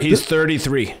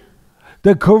 33.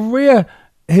 The career,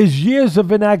 his years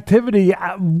of inactivity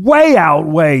way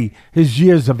outweigh his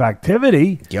years of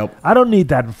activity. Yep. I don't need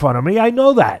that in front of me. I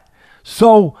know that.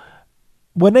 So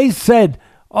when they said,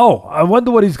 oh, I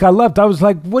wonder what he's got left. I was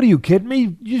like, what are you kidding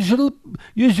me? You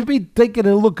should be thinking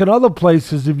and looking other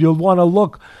places if you want to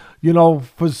look,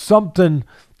 for something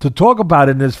to talk about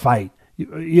in this fight.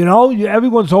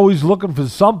 Everyone's always looking for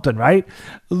something, right?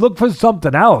 Look for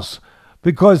something else,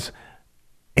 because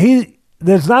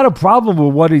there's not a problem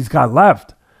with what he's got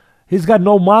left. He's got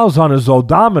no miles on his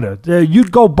odometer.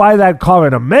 You'd go buy that car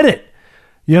in a minute.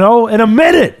 In a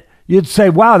minute, you'd say,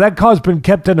 wow, that car's been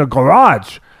kept in a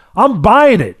garage. I'm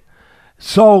buying it.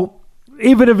 So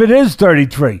even if it is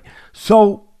 33.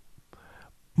 So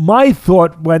my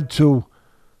thought went to,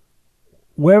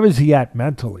 where is he at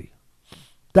mentally?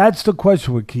 That's the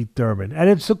question with Keith Thurman. And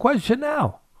it's the question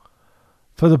now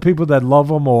for the people that love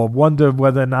him or wonder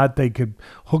whether or not they could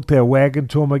hook their wagon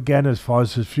to him again as far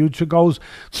as his future goes.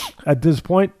 At this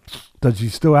point, does he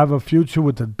still have a future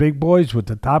with the big boys, with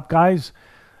the top guys?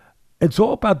 It's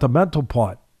all about the mental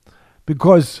part,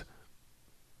 because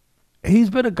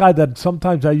he's been a guy that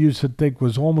sometimes I used to think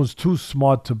was almost too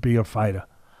smart to be a fighter,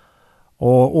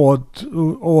 or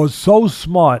so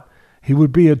smart he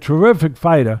would be a terrific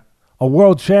fighter, a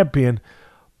world champion,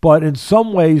 but in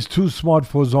some ways too smart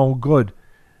for his own good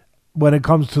when it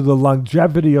comes to the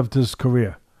longevity of this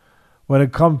career.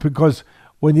 Because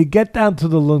when you get down to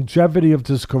the longevity of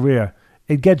this career,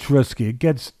 it gets risky, it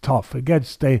gets tough,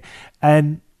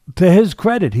 and to his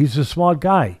credit, he's a smart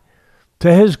guy.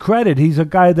 To his credit, he's a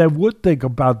guy that would think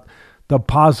about the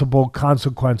possible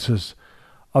consequences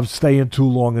of staying too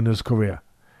long in his career.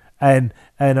 And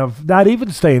of not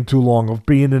even staying too long, of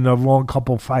being in a wrong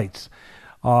couple fights.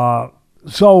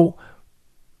 So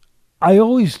I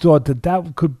always thought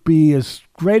that could be, as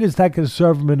great as that can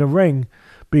serve him in the ring,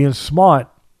 being smart,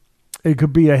 it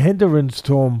could be a hindrance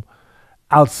to him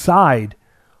outside,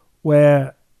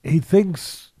 where he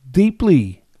thinks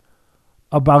deeply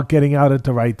about getting out at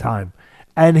the right time.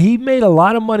 And he made a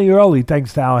lot of money early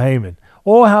thanks to Al Heyman.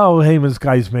 All Al Heyman's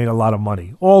guys made a lot of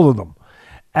money, all of them.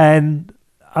 And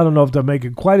I don't know if they're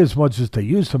making quite as much as they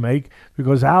used to make,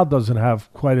 because Al doesn't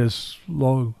have quite as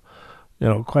low,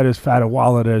 quite as fat a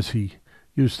wallet as he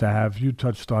used to have. You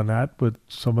touched on that with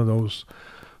some of those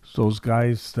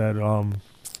guys that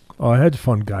are hedge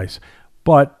fund guys.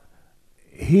 But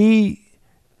he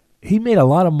made a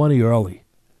lot of money early.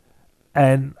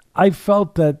 And I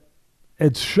felt that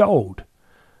it showed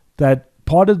that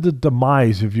part of the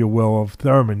demise, if you will, of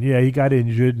Thurman, he got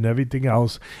injured and everything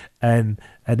else, and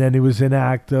then he was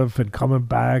inactive and coming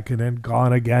back and then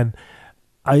gone again.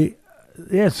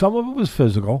 Some of it was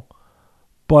physical,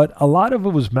 but a lot of it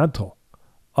was mental,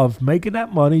 of making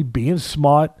that money, being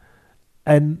smart,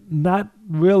 and not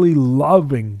really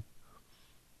loving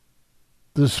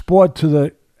the sport to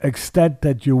the extent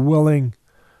that you're willing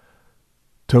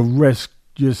to risk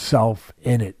yourself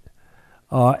in it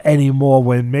anymore,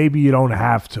 when maybe you don't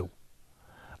have to.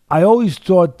 I always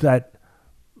thought that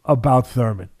about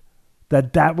Thurman,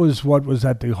 that was what was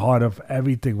at the heart of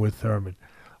everything with Thurman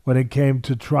when it came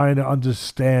to trying to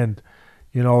understand,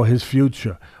 his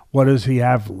future. What does he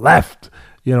have left?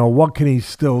 What can he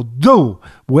still do?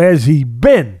 Where's he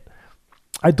been?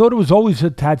 I thought it was always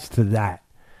attached to that.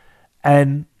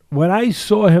 And when I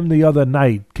saw him the other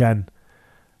night, Ken,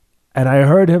 and I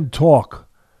heard him talk,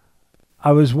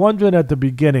 I was wondering at the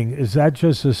beginning, is that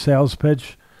just a sales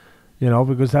pitch?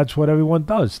 Because that's what everyone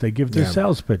does. They give their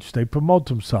sales pitch. They promote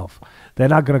themselves. They're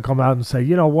not going to come out and say,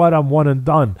 you know what, I'm one and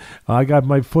done. I got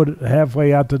my foot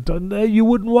halfway out the door. You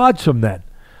wouldn't watch them then.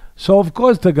 So, of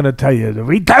course, they're going to tell you, the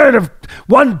return of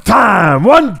one time.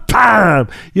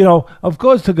 Of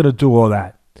course they're going to do all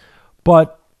that.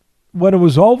 But when it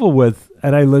was over with,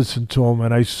 and I listened to him,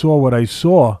 and I saw what I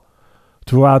saw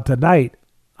throughout the night,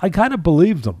 I kind of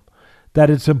believed him,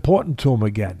 that it's important to him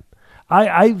again.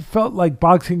 I felt like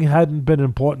boxing hadn't been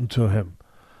important to him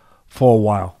for a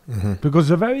while because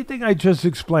of everything I just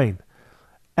explained.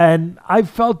 And I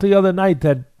felt the other night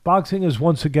that boxing is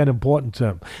once again important to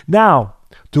him. Now,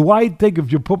 do I think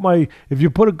if you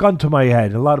put a gun to my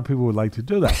head, a lot of people would like to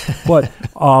do that, but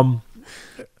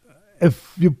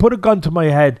if you put a gun to my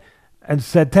head and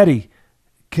said, Teddy,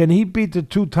 can he beat the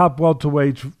two top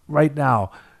welterweights right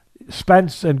now,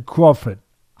 Spence and Crawford?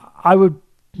 I would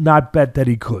not bet that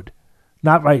he could.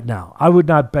 Not right now. I would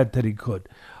not bet that he could.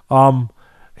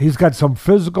 He's got some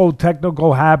physical,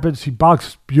 technical habits. He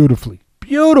boxes beautifully.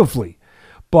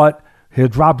 But he'll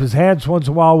drop his hands once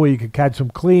in a while where you can catch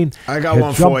him clean. I got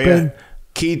one for you.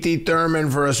 Keithy Thurman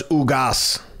versus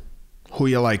Ugas. Who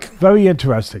you like? Very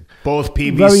interesting. Both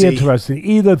PBC. Very interesting.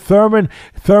 Either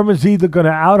Thurman's either going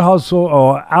to out-hustle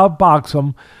or out-box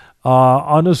him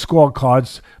on the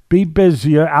scorecards, be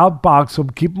busier, outbox him,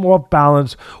 keep him off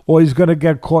balance, or he's going to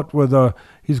get caught with a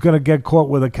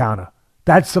counter.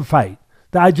 That's the fight.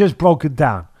 I just broke it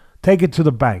down. Take it to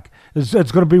the bank. It's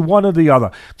going to be one or the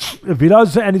other. If he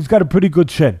does, and he's got a pretty good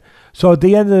chin. So at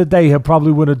the end of the day, he'll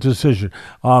probably win a decision,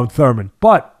 Thurman.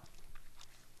 But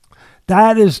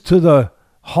that is to the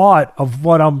heart of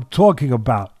what I'm talking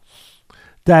about.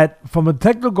 That from a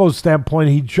technical standpoint,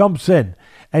 he jumps in.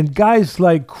 And guys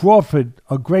like Crawford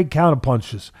are great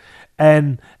counterpunchers.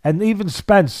 And even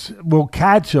Spence will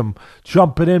catch him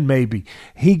jumping in maybe.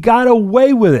 He got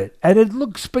away with it, and it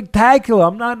looked spectacular.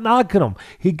 I'm not knocking him.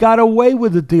 He got away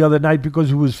with it the other night because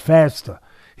he was faster.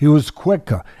 He was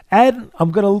quicker. And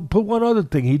I'm going to put one other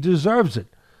thing. He deserves it.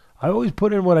 I always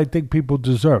put in what I think people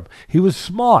deserve. He was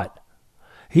smart.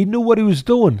 He knew what he was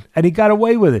doing, and he got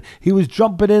away with it. He was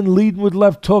jumping in, leading with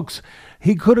left hooks.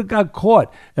 He could have got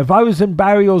caught. If I was in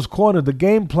Barrios' corner, the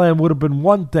game plan would have been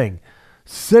one thing.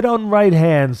 Sit on right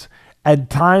hands and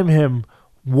time him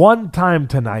one time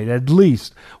tonight, at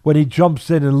least, when he jumps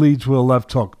in and leads with a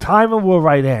left hook. Time him with a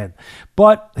right hand.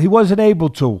 But he wasn't able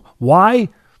to. Why?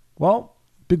 Well,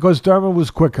 because Thurman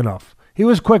was quick enough. He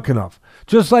was quick enough.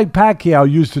 Just like Pacquiao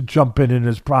used to jump in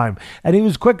his prime. And he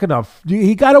was quick enough.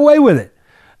 He got away with it.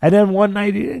 And then one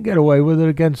night he didn't get away with it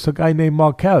against a guy named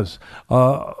Marquez,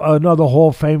 another Hall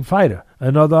of Fame fighter,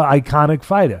 another iconic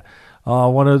fighter,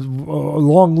 one of a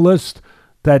long list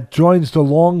that joins the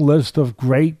long list of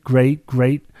great, great,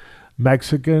 great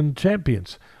Mexican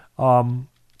champions.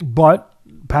 But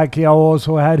Pacquiao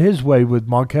also had his way with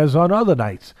Marquez on other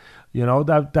nights. You know,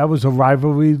 that was a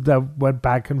rivalry that went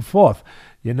back and forth.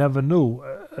 You never knew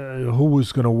who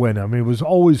was going to win. I mean, it was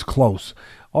always close.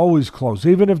 Always close.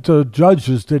 Even if the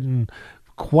judges didn't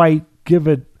quite give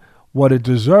it what it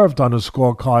deserved on the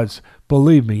scorecards,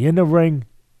 believe me, in the ring,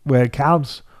 where it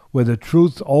counts, where the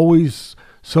truth always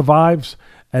survives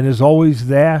and is always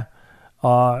there,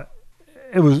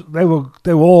 they were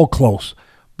all close.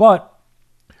 But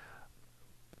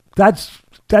that's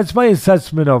my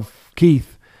assessment of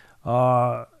Keith.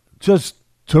 Just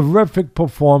terrific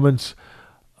performance.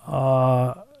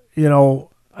 You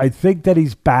know, I think that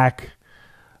he's back.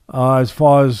 As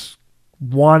far as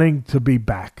wanting to be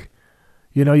back.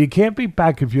 You know, you can't be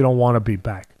back if you don't want to be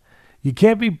back. You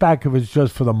can't be back if it's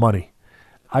just for the money.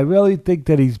 I really think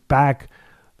that he's back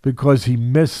because he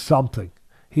missed something.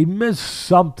 He missed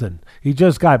something. He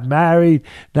just got married.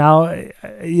 Now,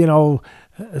 you know,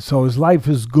 so his life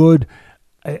is good.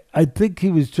 I think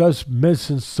he was just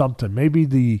missing something. Maybe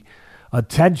the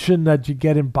attention that you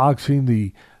get in boxing,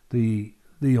 the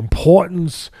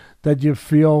importance that you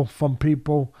feel from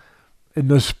people in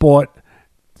the sport,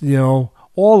 you know,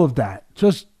 all of that,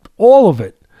 just all of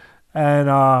it.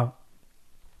 And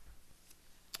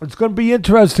it's going to be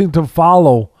interesting to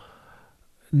follow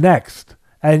next.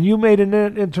 And you made an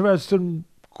interesting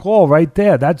call right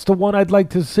there. That's the one I'd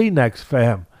like to see next for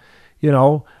him. You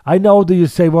know, I know that you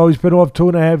say, well, he's been off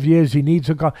 2.5 years. He needs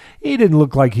a call. He didn't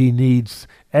look like he needs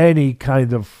any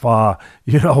kind of,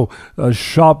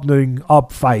 sharpening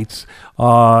up fights,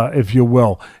 if you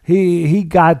will. He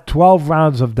got 12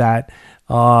 rounds of that,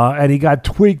 and he got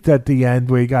tweaked at the end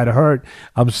where he got hurt.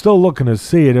 I'm still looking to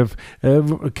see it. If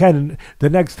Ken, the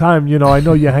next time, you know, I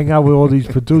know you hang out with all these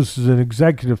producers and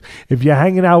executives. If you're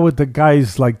hanging out with the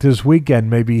guys like this weekend,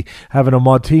 maybe having a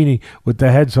martini with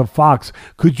the heads of Fox,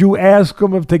 could you ask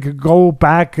them if they could go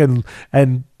back and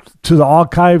to the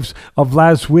archives of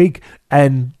last week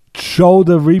and show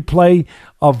the replay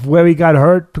of where he got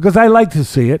hurt? Because I like to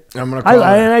see it. I'm going to call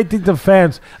and I think the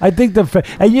fans,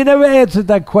 and you never answered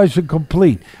that question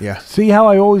complete. Yeah. See how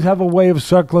I always have a way of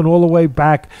circling all the way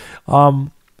back.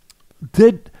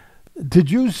 Did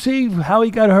you see how he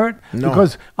got hurt? No.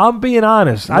 Because I'm being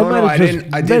honest. I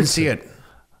didn't see it.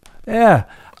 Yeah.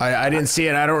 I didn't see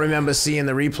it. I don't remember seeing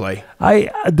the replay.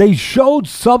 They showed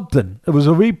something. It was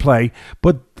a replay,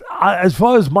 but as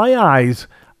far as my eyes,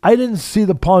 I didn't see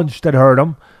the punch that hurt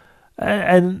him,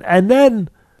 and then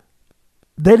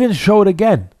they didn't show it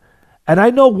again. And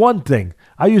I know one thing.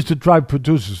 I used to drive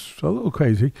producers a little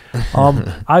crazy. If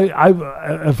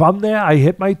I'm there, I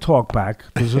hit my talkback.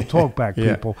 There's a talkback,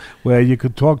 Yeah. people, where you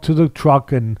could talk to the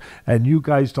truck and you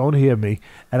guys don't hear me.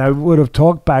 And I would have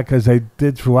talked back as I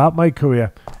did throughout my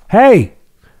career. Hey,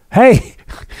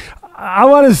 I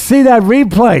want to see that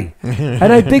replay.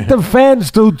 And I think the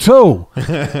fans do too.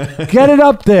 Get it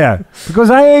up there because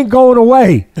I ain't going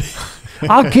away.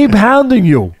 I'll keep hounding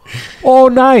you all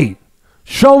night.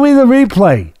 Show me the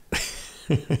replay.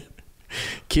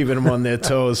 Keeping them on their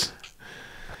toes.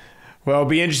 Well, it'll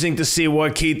be interesting to see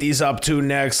what Keithy's up to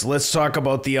next. Let's talk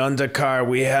about the undercard.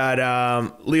 We had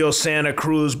Leo Santa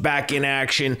Cruz back in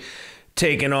action.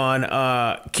 taking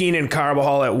on Keenan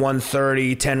Carbajal at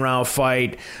 130, 10-round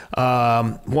fight.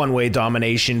 One-way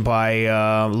domination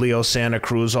by Leo Santa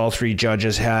Cruz. All three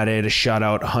judges had it. A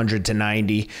shutout,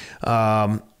 100-90.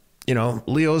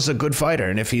 Leo's a good fighter,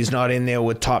 and if he's not in there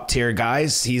with top-tier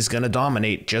guys, he's going to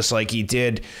dominate, just like he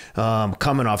did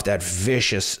coming off that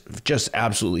vicious, just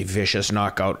absolutely vicious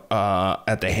knockout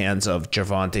at the hands of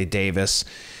Gervonta Davis.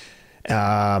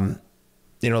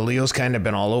 Leo's kind of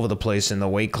been all over the place in the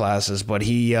weight classes, but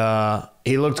he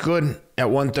looked good at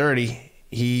 130.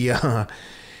 He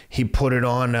put it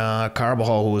on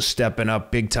Carbajal, who was stepping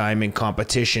up big time in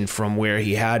competition from where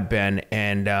he had been,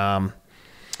 and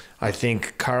I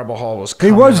think Carbajal was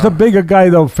coming He was up. the bigger guy,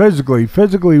 though, physically.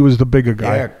 Physically, he was the bigger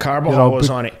guy. Yeah, Carbajal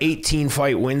was on an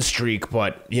 18-fight win streak,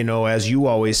 but, as you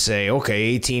always say, okay,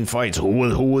 18 fights. Who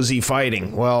was he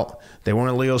fighting? Well, they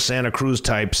weren't Leo Santa Cruz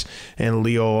types, and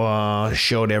Leo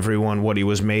showed everyone what he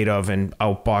was made of and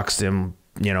outboxed him,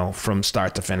 from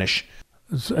start to finish.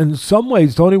 In some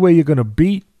ways, the only way you're going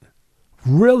to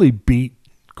really beat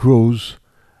Cruz,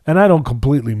 and I don't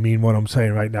completely mean what I'm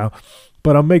saying right now,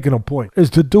 but I'm making a point,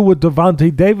 is to do what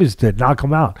Gervonta Davis did, knock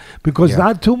him out. Because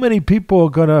not too many people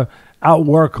are going to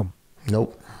outwork him.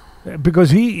 Nope. Because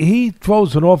he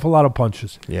throws an awful lot of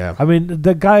punches. Yeah. I mean,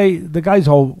 the guy's a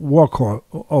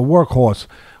workhorse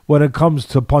when it comes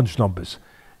to punch numbers.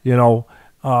 He's not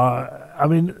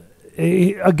going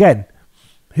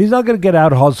to get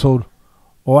out-hustled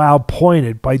or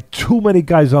out-pointed by too many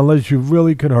guys unless you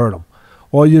really can hurt him.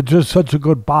 Or you're just such a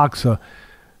good boxer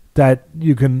that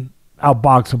you can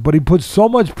outbox him. But he puts so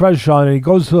much pressure on it. He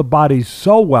goes to the body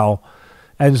so well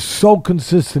and so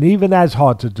consistent. Even that's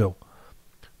hard to do.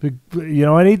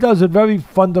 And he does it very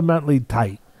fundamentally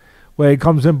tight, where he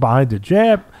comes in behind the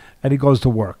jab and he goes to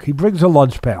work. He brings a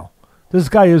lunch pail. This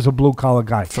guy is a blue-collar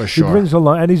guy. For sure. He brings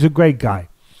and he's a great guy.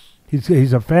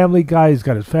 He's a family guy. He's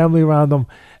got his family around him.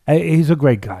 He's a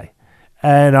great guy.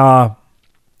 And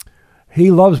he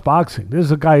loves boxing. This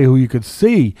is a guy who you could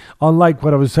see, unlike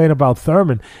what I was saying about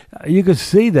Thurman, you could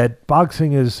see that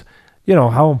boxing is,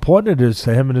 how important it is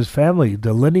to him and his family,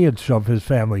 the lineage of his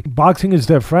family. Boxing is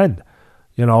their friend.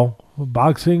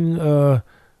 Boxing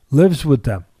lives with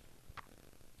them.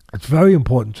 It's very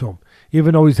important to him,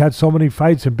 even though he's had so many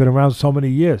fights and been around so many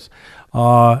years.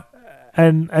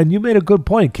 And you made a good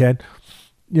point, Ken.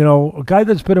 A guy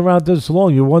that's been around this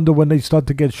long, you wonder when they start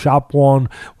to get shop worn,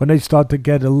 when they start to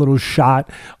get a little shot,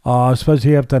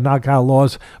 especially after knockout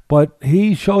loss. But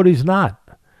he showed he's not.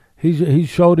 He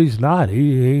showed he's not.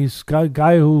 He's got a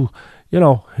guy who,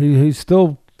 he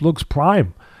still looks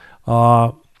prime.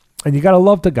 And you got to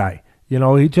love the guy.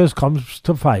 He just comes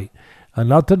to fight.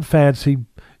 Nothing fancy.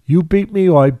 You beat me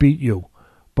or I beat you.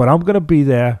 But I'm going to be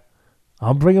there.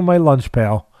 I'm bringing my lunch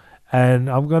pail. And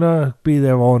I'm going to be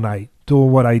there all night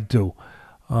doing what I do.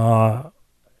 I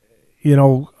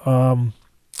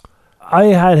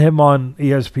had him on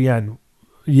ESPN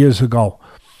years ago.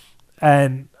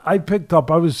 And I picked up,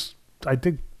 I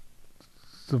think,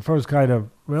 the first guy to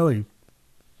really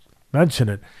mention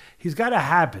it. He's got a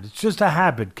habit. It's just a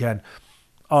habit, Ken,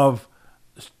 of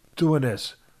doing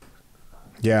this.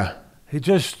 Yeah. He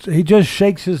just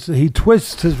shakes he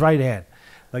twists his right hand.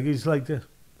 Like he's like this.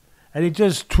 And he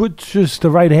just twitches the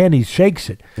right hand. He shakes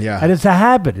it. Yeah. And it's a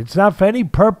habit. It's not for any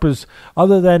purpose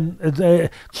other than,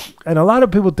 and a lot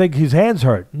of people think his hand's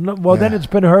hurt. Well, then it's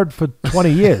been hurt for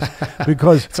 20 years.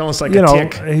 Because it's almost like a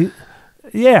tick.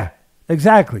 Yeah,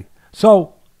 exactly.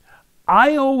 So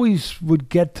I always would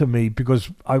get to me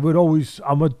because I'm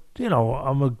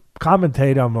a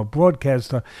commentator, I'm a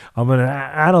broadcaster, I'm an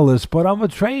analyst, but I'm a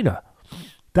trainer.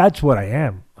 That's what I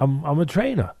am. I'm a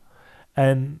trainer.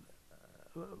 And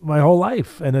my whole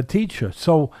life, and a teacher.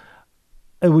 So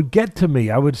it would get to me.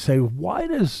 I would say, why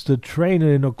does the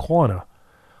trainer in the corner,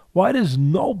 why does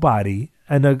nobody,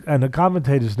 and the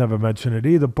commentators never mention it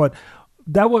either, but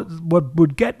what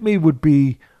would get me would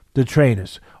be the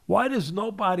trainers. Why does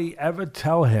nobody ever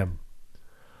tell him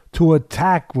to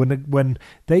attack when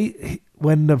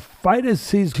the fighter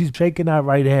sees he's shaking that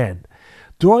right hand?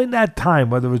 During that time,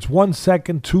 whether it's 1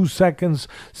 second, 2 seconds,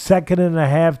 second and a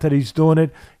half that he's doing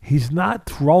it, he's not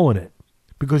throwing it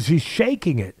because he's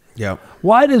shaking it. Yeah.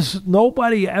 Why does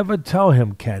nobody ever tell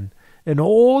him, Ken, in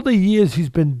all the years he's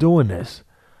been doing this,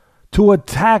 to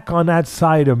attack on that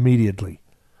side immediately?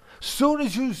 Soon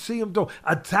as you see him do,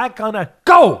 attack on that,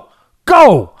 go!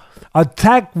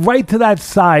 Attack right to that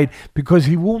side because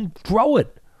he won't throw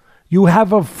it. You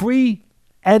have a free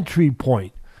entry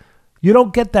point. You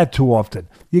don't get that too often.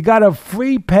 You got a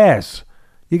free pass.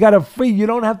 You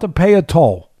don't have to pay a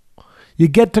toll. You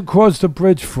get to cross the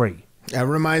bridge free. That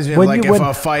reminds me of if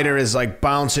a fighter is like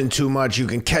bouncing too much, you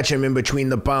can catch him in between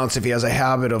the bounce if he has a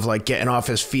habit of like getting off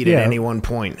his feet at any one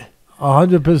point.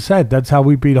 100%. That's how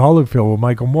we beat Holyfield with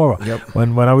Michael Moorer. Yep.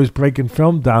 When I was breaking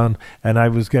film down and I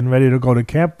was getting ready to go to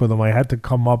camp with him, I had to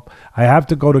have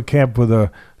to go to camp with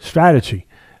a strategy.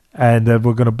 And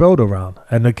we're going to build around.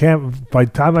 And the camp, by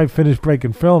the time I finished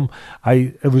breaking film,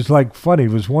 it was like funny.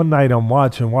 It was one night I'm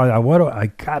watching. I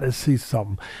got to see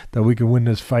something that we can win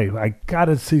this fight. I got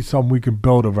to see something we can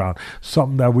build around,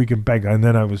 something that we can beg. And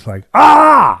then I was like,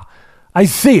 I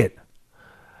see it.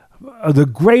 The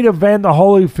great Evander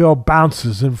Holyfield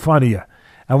bounces in front of you.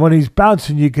 And when he's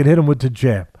bouncing, you can hit him with the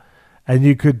jab. And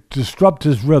you could disrupt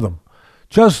his rhythm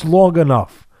just long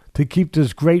enough to keep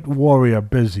this great warrior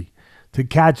busy, to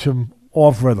catch him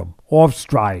off rhythm, off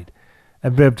stride,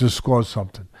 and be able to score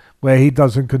something where he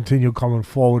doesn't continue coming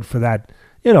forward for that,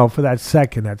 for that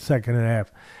second and a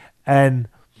half. And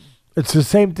it's the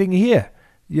same thing here.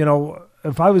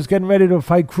 If I was getting ready to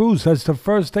fight Cruz, that's the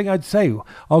first thing I'd say.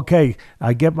 Okay,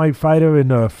 I get my fighter in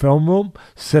the film room,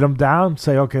 sit him down,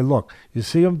 say, okay, look, you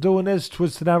see him doing this,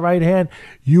 twisting that right hand,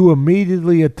 you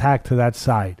immediately attack to that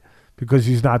side because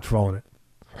he's not throwing it.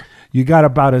 You got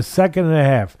about a second and a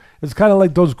half. It's kind of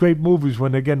like those great movies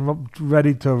when they're getting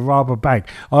ready to rob a bank.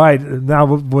 All right, now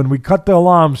when we cut the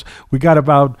alarms, we got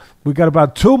about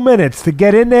 2 minutes to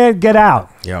get in there and get out.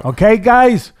 Yep. Okay,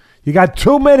 guys? You got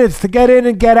 2 minutes to get in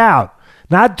and get out.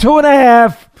 Not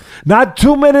 2.5, not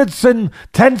 2 minutes and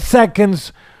 10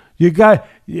 seconds. You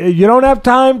don't have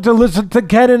time to listen to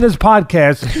Ken and his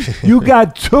podcast. You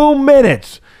got 2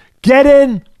 minutes. Get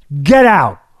in, get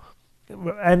out.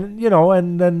 And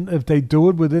and then if they do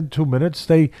it within 2 minutes,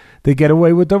 they get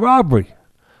away with the robbery.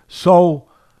 So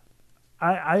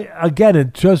I again,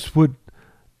 it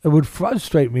would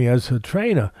frustrate me as a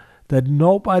trainer that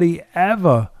nobody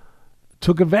ever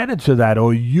took advantage of that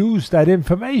or used that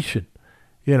information,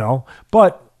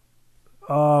 But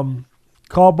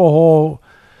Carbajal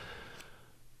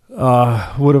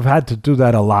would have had to do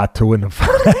that a lot to win the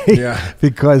fight,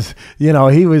 because he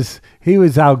was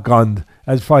outgunned.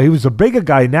 As far, he was a bigger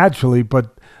guy naturally,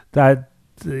 but I'm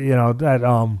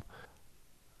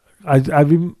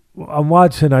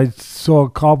watching. I saw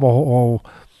Carbajal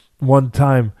one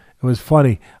time. It was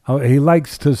funny. He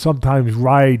likes to sometimes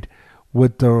ride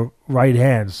with the right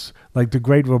hands, like the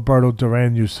great Roberto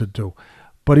Duran used to do.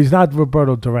 But he's not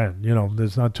Roberto Duran.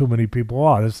 There's not too many people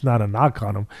are. That's not a knock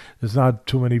on him. There's not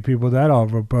too many people that are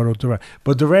Roberto Duran.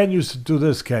 But Duran used to do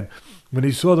this, Ken. When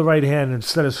he saw the right hand,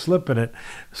 instead of slipping it,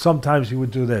 sometimes he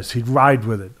would do this. He'd ride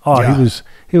with it.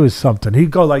 He was something.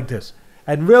 He'd go like this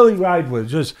and really ride with it.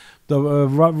 Just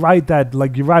ride that,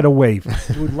 like you ride a wave.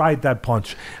 He would ride that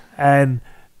punch. And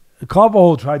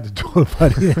Carbajal tried to do it,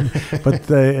 but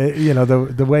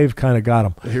the wave kind of got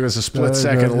him. He was a split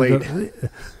second late.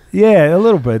 Yeah, a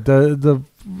little bit. The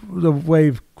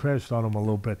wave crashed on him a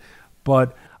little bit.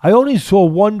 But I only saw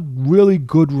one really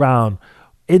good round.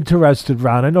 Interested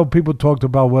round. I know people talked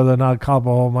about whether or not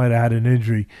Carbajal might have had an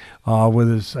injury with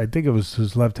his, I think it was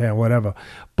his left hand, whatever.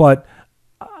 But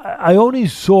I only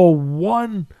saw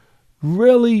one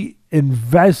really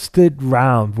invested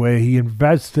round where he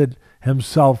invested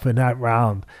himself in that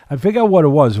round. I forget what it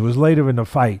was. It was later in the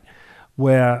fight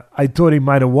where I thought he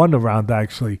might have won the round,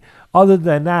 actually. Other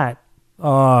than that,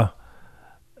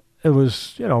 it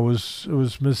was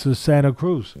Mr. Santa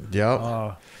Cruz.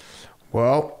 Yeah.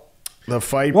 Well, the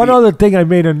fight. One other thing I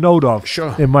made a note of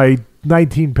Sure. in my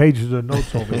 19 pages of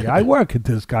notes over here. I work at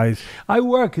this, guys. I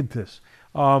work at this.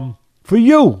 For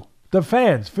you, the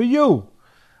fans, for you.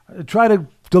 I try to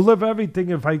deliver everything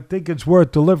if I think it's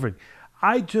worth delivering.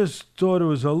 I just thought it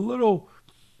was a little,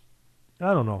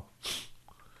 I don't know,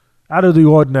 out of the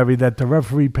ordinary that the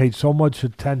referee paid so much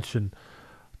attention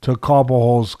to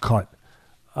Carbajal's cut.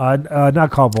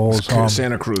 Not Carbajal's.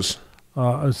 Santa Cruz.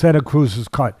 Santa Cruz's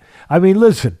cut. I mean,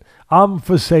 listen, I'm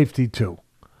for safety too.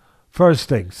 First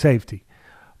thing, safety.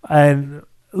 And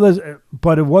listen,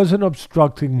 but it wasn't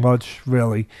obstructing much,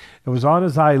 really. It was on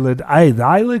his eyelid. The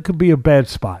eyelid could be a bad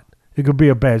spot. It could be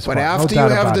a bad spot. But after you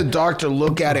have the doctor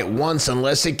look at it once,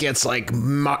 unless it gets like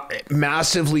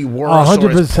massively worse 100%.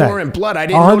 or it's pouring blood, I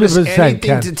didn't notice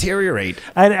anything deteriorate.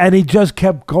 And he just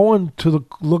kept going to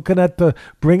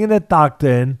bringing the doctor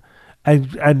in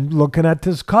and looking at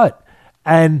this cut.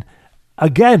 And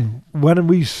again, when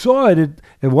we saw it,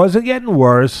 it wasn't getting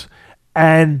worse.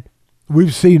 And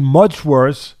we've seen much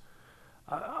worse.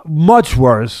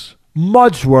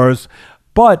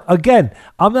 But again,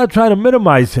 I'm not trying to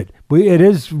minimize it.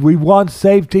 We want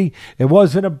safety. It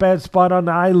wasn't a bad spot on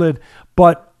the eyelid,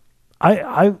 but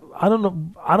I don't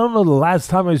know the last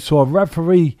time I saw a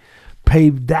referee pay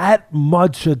that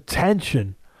much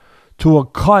attention to a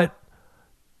cut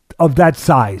of that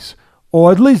size,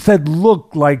 or at least that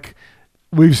looked like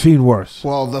we've seen worse.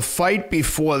 Well, the fight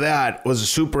before that was a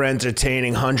super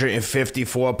entertaining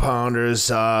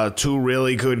 154-pounders, two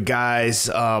really good guys,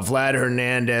 Vlad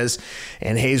Hernandez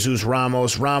and Jesus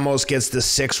Ramos. Ramos gets the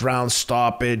 6-round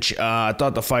stoppage. I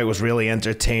thought the fight was really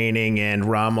entertaining, and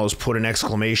Ramos put an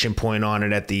exclamation point on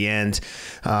it at the end.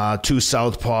 Two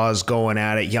southpaws going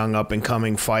at it, young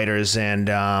up-and-coming fighters, and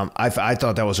I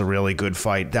thought that was a really good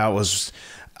fight. That was...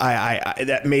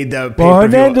 that made the pay-per-view. Well,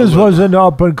 Hernandez was an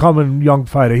up-and-coming young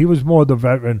fighter. He was more the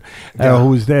veteran who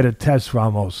was there to test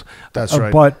Ramos. That's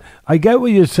right. But I get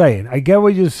what you're saying.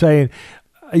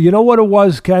 You know what it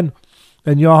was, Ken?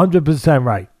 And you're 100%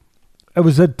 right. It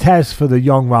was a test for the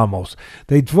young Ramos.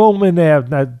 They threw him in there.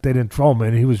 They didn't throw him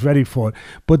in. He was ready for it.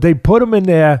 But they put him in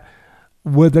there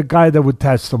with a guy that would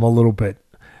test him a little bit.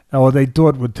 Or they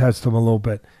thought would test him a little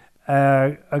bit.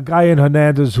 A guy in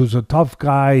Hernandez who's a tough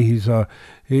guy. He's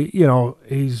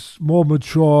more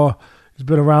mature. He's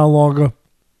been around longer.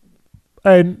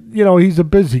 And, he's a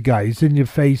busy guy. He's in your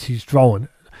face. He's throwing.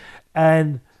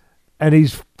 And I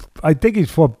think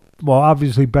he's fought,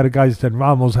 obviously better guys than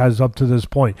Ramos has up to this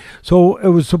point. So it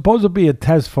was supposed to be a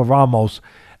test for Ramos.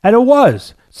 And it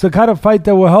was. It's the kind of fight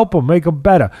that will help him, make him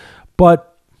better.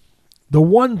 But the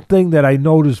one thing that I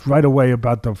noticed right away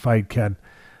about the fight, Ken,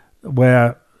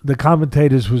 where the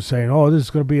commentators were saying, this is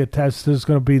going to be a test, this is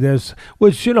going to be this,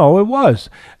 which, it was.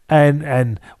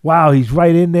 And wow, he's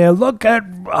right in there. Look at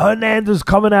Hernandez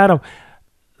coming at him.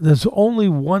 There's only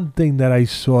one thing that I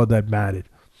saw that mattered.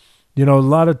 A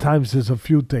lot of times there's a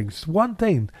few things. One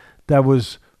thing that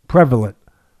was prevalent,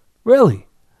 really.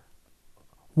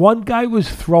 One guy was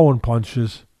throwing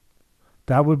punches.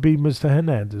 That would be Mr.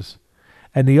 Hernandez.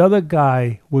 And the other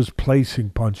guy was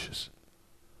placing punches.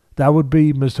 That would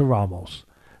be Mr. Ramos.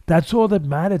 That's all that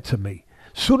mattered to me.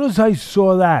 As soon as I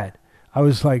saw that, I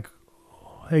was like,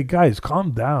 hey, guys,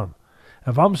 calm down.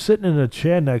 If I'm sitting in a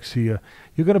chair next to you,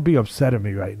 you're going to be upset at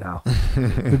me right now.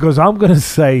 Because I'm going to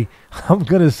say,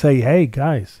 hey,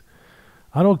 guys,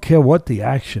 I don't care what the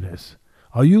action is.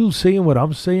 Are you seeing what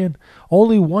I'm seeing?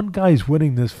 Only one guy's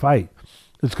winning this fight.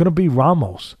 It's going to be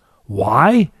Ramos.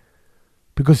 Why?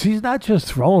 Because he's not just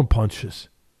throwing punches.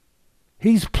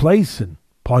 He's placing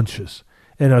punches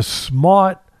in a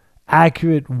smart,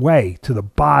 accurate way to the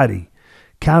body,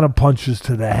 counter punches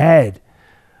to the head.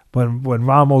 When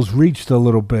Ramos reached a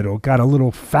little bit or got a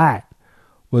little fat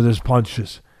with his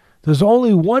punches. There's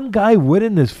only one guy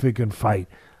winning this freaking fight.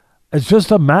 It's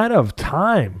just a matter of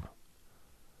time.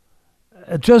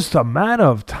 And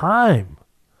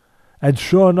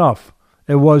sure enough,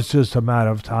 it was just a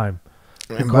matter of time.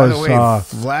 And by the way,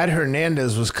 Vlad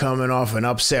Hernandez was coming off an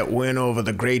upset win over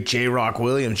the great J-Rock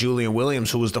Williams, Julian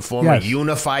Williams, who was the former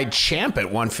unified champ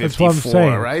at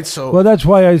 154, right? So, well, that's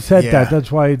why I said that.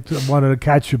 That's why I wanted to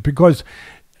catch you, because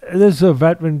this is a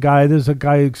veteran guy. This is a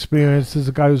guy experienced. This is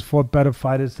a guy who's fought better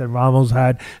fighters than Ramos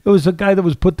had. It was a guy that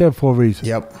was put there for a reason.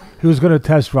 Yep. He was going to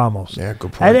test Ramos. Yeah,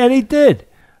 good point. And he did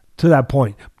to that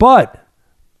point. But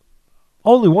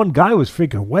only one guy was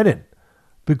freaking winning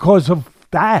because of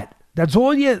that. That's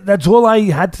all I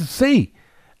had to see.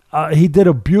 He did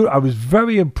I was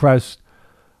very impressed,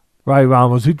 right,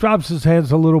 Ramos? He drops his hands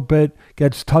a little bit,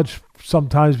 gets touched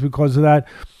sometimes because of that,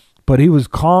 but he was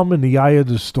calm in the eye of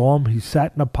the storm. He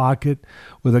sat in a pocket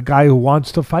with a guy who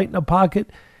wants to fight in a pocket.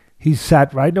 He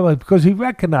sat right there because he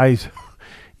recognized,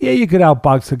 you could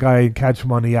outbox the guy and catch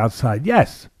him on the outside.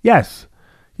 Yes,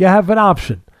 you have an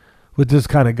option with this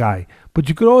kind of guy. But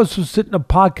you could also sit in a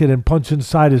pocket and punch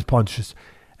inside his punches.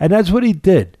 And that's what he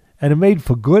did. And it made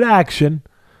for good action,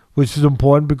 which is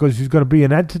important because he's going to be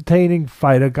an entertaining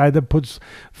fighter, guy that puts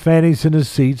fannies in his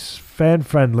seats,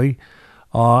 fan-friendly.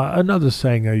 Another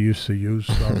saying I used to use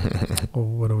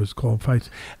when I was calling fights.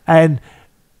 And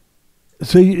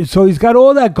so he's got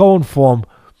all that going for him.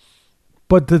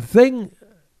 But the thing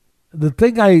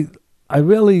I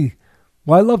really,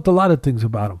 I loved a lot of things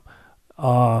about him.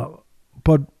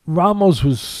 But Ramos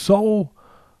was so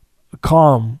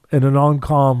calm in a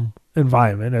non-calm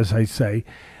environment, as I say,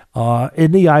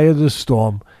 in the eye of the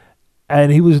storm,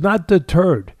 and he was not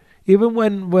deterred. Even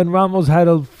when Ramos had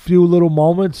a few little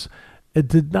moments, it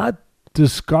did not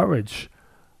discourage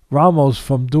Ramos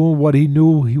from doing what he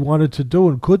knew he wanted to do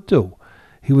and could do.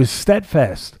 He was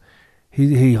steadfast.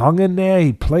 He hung in there.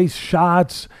 He placed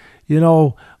shots,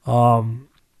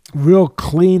 real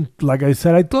clean. Like I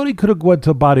said, I thought he could have went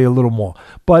to the body a little more.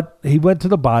 But he went to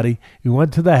the body. He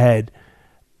went to the head.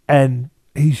 And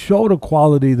he showed a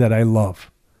quality that I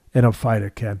love in a fighter,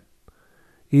 Ken.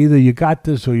 Either you got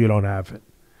this or you don't have it.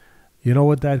 You know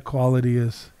what that quality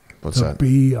is? What's that? To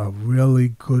be a really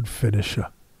good finisher.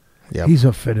 Yep. He's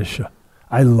a finisher.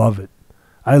 I love it.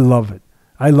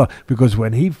 Because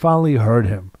when he finally hurt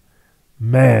him,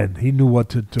 man, he knew what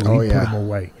to do. He put him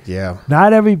away. Yeah.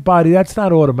 Not everybody, that's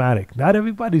not automatic. Not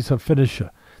everybody's a finisher.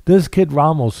 This kid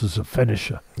Ramos is a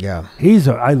finisher. Yeah.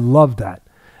 I love that.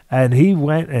 And he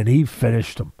went and he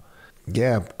finished him.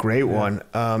 Yeah, great one.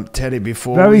 Teddy,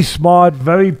 before Very smart,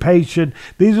 very patient.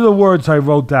 These are the words I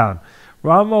wrote down.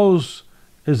 Ramos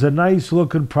is a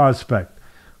nice-looking prospect.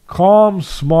 Calm,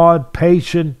 smart,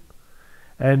 patient.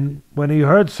 And when he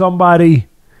hurts somebody,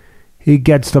 he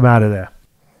gets them out of there.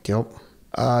 Yep.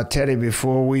 Teddy,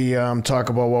 before we talk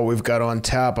about what we've got on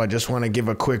tap, I just want to give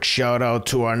a quick shout out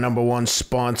to our number one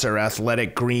sponsor,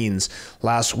 Athletic Greens.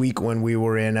 Last week when we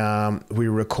were we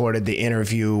recorded the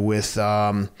interview with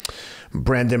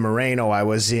Brendan Moreno. I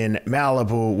was in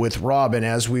Malibu with Rob, and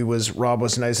Rob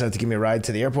was nice enough to give me a ride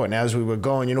to the airport. And as we were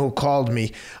going, you know who called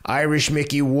me? Irish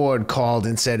Mickey Ward called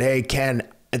and said, "Hey, Ken,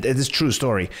 this is a true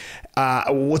story.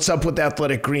 What's up with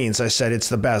Athletic Greens?" I said, "It's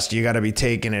the best. You got to be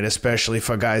taking it, especially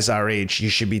for guys our age. You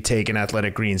should be taking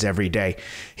Athletic Greens every day."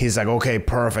 He's like, "Okay,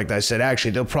 perfect." I said, "Actually,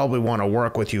 they'll probably want to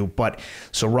work with you."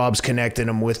 So Rob's connecting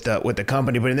him with the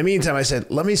company. But in the meantime, I said,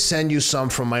 "Let me send you some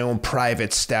from my own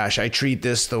private stash. I treat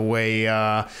this the way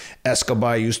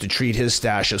Escobar used to treat his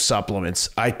stash of supplements.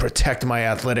 I protect my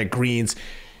Athletic Greens."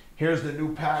 Here's the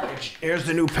new package. Here's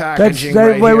the new packaging.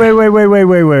 Wait.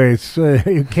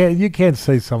 You can't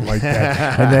say something like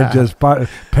that and then just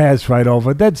pass right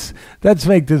over. Let's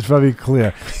make this very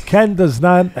clear. Ken does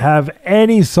not have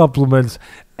any supplements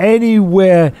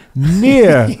anywhere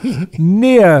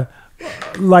near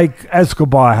like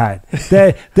Escobar had.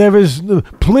 There is,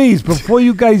 please, before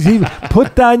you guys even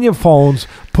put down your phones,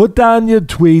 put down your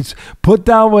tweets, put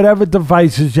down whatever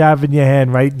devices you have in your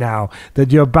hand right now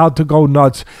that you're about to go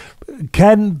nuts.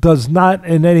 Ken does not,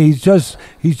 and then he's just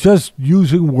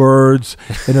using words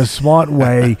in a smart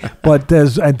way,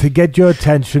 and to get your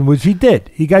attention, which he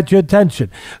did. He got your attention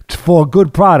for a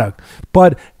good product,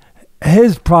 but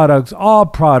his products, our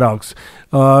products,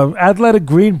 Athletic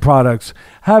Green products,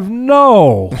 have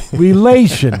no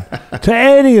relation to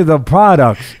any of the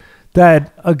products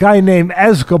that a guy named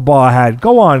Escobar had.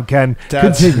 Go on, Ken.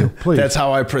 Continue, please. That's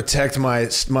how I protect my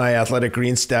Athletic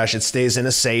Green stash. It stays in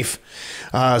a safe.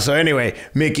 So anyway,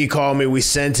 Mickey called me. We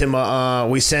sent him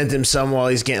some while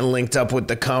he's getting linked up with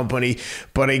the company.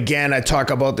 But again, I talk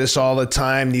about this all the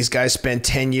time. These guys spent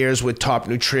 10 years with top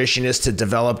nutritionists to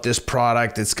develop this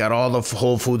product. It's got all the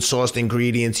whole food sourced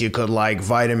ingredients you could like,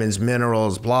 vitamins,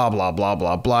 minerals, blah, blah, blah,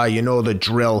 blah, blah. You know the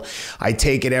drill. I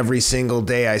take it every single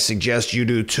day. I suggest you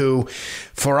do too.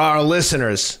 For our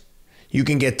listeners, you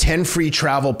can get 10 free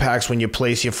travel packs when you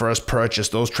place your first purchase.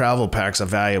 Those travel packs are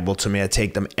valuable to me. I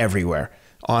take them everywhere.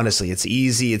 Honestly, it's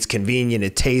easy, it's convenient,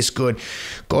 it tastes good.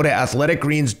 Go to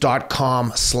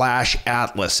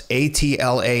athleticgreens.com/Atlas,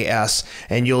 ATLAS,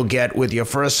 and you'll get, with your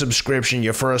first subscription,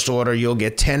 your first order, you'll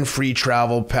get 10 free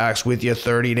travel packs with your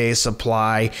 30-day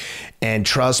supply. And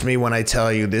trust me when I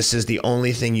tell you, this is the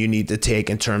only thing you need to take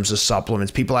in terms of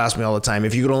supplements. People ask me all the time,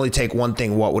 if you could only take one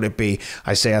thing, what would it be?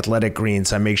 I say Athletic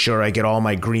Greens. I make sure I get all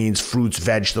my greens, fruits,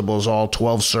 vegetables, all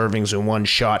 12 servings in one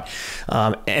shot.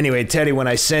 Anyway, Teddy, when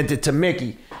I sent it to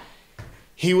Mickey,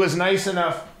 he was nice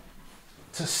enough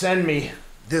to send me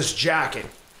this jacket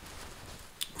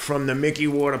from the Mickey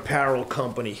Ward Apparel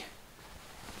Company.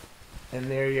 And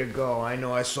there you go. I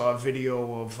know I saw a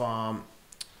video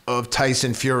of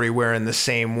Tyson Fury wearing the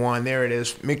same one. There it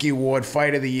is. Mickey Ward,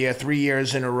 Fight of the Year, 3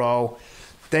 years in a row.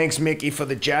 Thanks, Mickey, for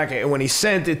the jacket. And when he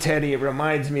sent it, Teddy, it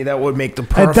reminds me that would make the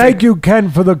perfect... And thank you,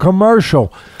 Ken, for the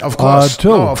commercial. Of course. Too.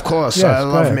 No, of course. Yes, I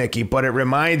love Mickey. But it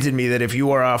reminded me that if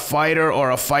you are a fighter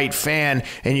or a fight fan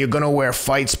and you're going to wear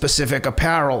fight-specific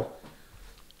apparel,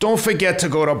 don't forget to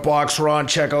go to Box Raw and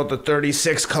check out the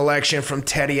 36 collection from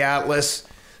Teddy Atlas.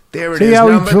 There it is,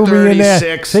 number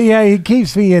 36. See how he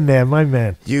keeps me in there, my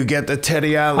man. You get the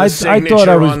Teddy Atlas signature I thought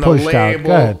I was on the pushed label. out.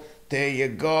 Go ahead. There you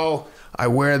go. I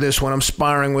wear this when I'm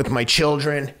sparring with my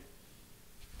children.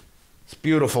 It's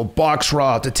beautiful. Box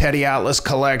Raw, the Teddy Atlas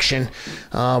collection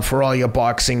for all your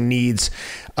boxing needs.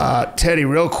 Teddy,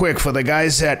 real quick, for the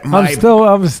guys that might...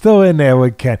 I'm still in there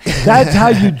with Ken. That's how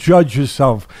you judge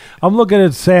yourself. I'm looking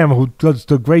at Sam, who does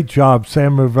the great job.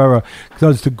 Sam Rivera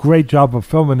does the great job of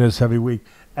filming this every week.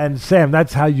 And Sam,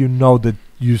 that's how you know that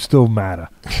you still matter.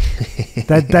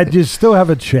 that you still have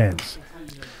a chance.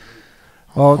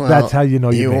 Oh, well, that's how you know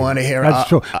you want to hear. That's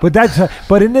true.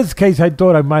 But in this case, I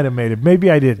thought I might have made it. Maybe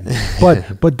I didn't.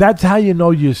 But that's how you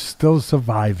know you're still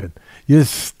surviving. You're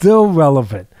still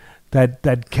relevant.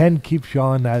 That Ken keeps you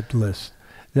on that list.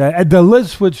 And the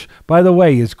list, which, by the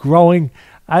way, is growing.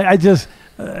 I just...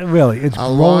 really, it's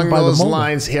along by those the moment.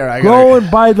 lines here. Growing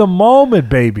by the moment,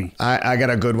 baby. I got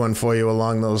a good one for you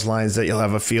along those lines that you'll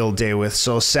have a field day with.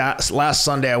 So last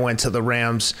Sunday, I went to the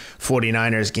Rams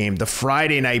 49ers game. The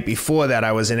Friday night before that,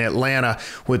 I was in Atlanta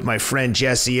with my friend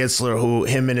Jesse Itzler,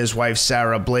 him and his wife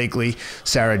Sarah Blakely.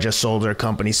 Sarah just sold her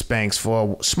company Spanx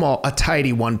for a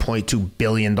tidy $1.2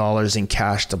 billion in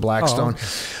cash to Blackstone.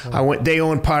 Oh, okay. They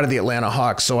own part of the Atlanta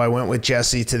Hawks, so I went with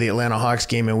Jesse to the Atlanta Hawks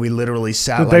game, and we literally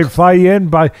sat. Did they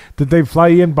fly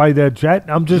in by their jet?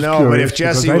 I'm just curious. No, but if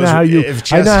Jesse I know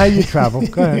how you travel.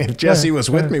 Go ahead. If Jesse was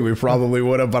with me, we probably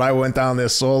would have. But I went down there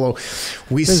solo.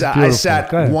 I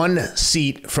sat one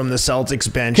seat from the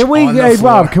Celtics bench.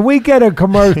 Rob? Can we get a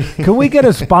commercial? Can we get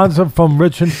a sponsor from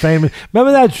Rich and Famous?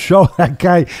 Remember that show? That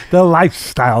guy, the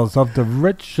lifestyles of the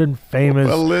rich and famous.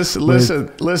 Well,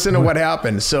 listen to what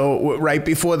happened. So right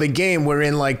before the game, we're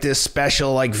in like this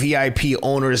special like VIP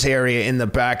owners area in the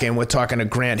back, and we're talking to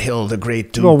Grant Hill, the great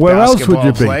Duke where basketball else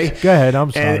would you play. Be? Go ahead,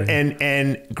 I'm sorry.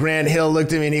 And Grant Hill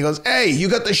looked at me and he goes, "Hey, you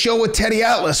got the show with Teddy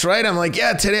Atlas, right?" I'm like,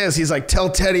 "Yeah, Teddy is." He's like, "Tell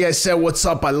Teddy I said what's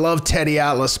up. I love Teddy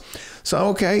Atlas." So,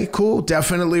 okay, cool.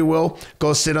 Definitely will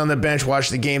go sit on the bench, watch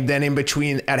the game. Then in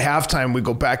between, at halftime, we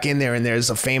go back in there, and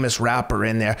there's a famous rapper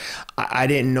in there. I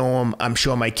didn't know him. I'm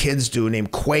sure my kids do,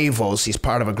 named Quavos. He's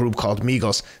part of a group called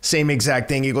Migos. Same exact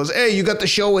thing. He goes, "Hey, you got the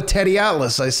show with Teddy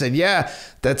Atlas?" I said, "Yeah,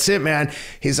 that's it, man."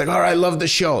 He's like, "All right, love the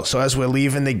show." So as we're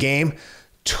leaving the game,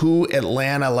 two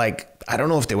Atlanta, I don't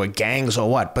know if they were gangs or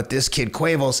what, but this kid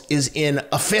Quavos is in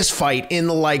a fist fight in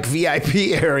the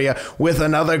VIP area with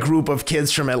another group of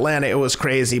kids from Atlanta. It was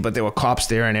crazy, but there were cops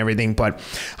there and everything. But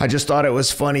I just thought it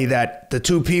was funny that the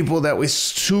two people that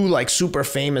was two super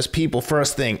famous people,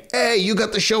 first thing, "Hey, you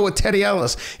got the show with Teddy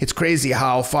Ellis." It's crazy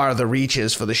how far the reach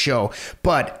is for the show.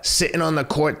 But sitting on the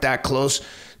court that close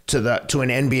to an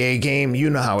NBA game, you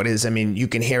know how it is. I mean, you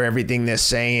can hear everything they're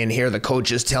saying, hear the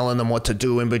coaches telling them what to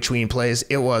do in between plays.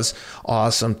 It was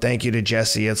awesome. Thank you to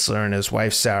Jesse Itzler and his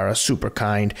wife Sarah, super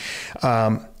kind.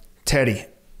 Teddy,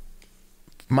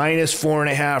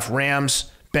 -4.5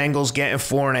 Rams, Bengals getting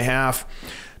 4.5,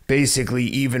 basically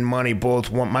even money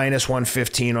both,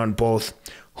 -115 on both.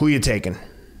 Who you taking?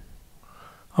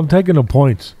 I'm taking the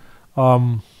points.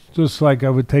 Just like I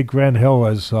would take Grant Hill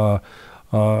as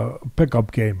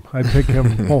pickup game. I pick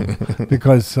him home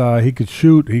because he could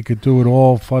shoot, he could do it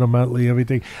all, fundamentally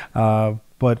everything.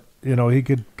 But he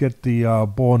could get the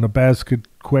ball in the basket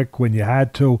quick when you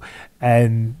had to,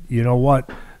 and you know what?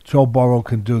 Joe Burrow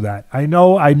can do that. I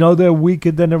know they're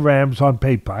weaker than the Rams on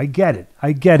paper. I get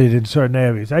it in certain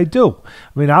areas. I do.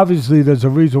 I mean, obviously, there's a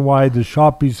reason why the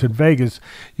Sharpies in Vegas,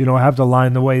 have to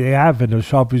line the way they have, and the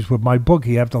Sharpies with my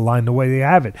bookie have to line the way they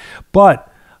have it. But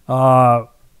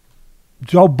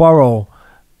Joe Burrow,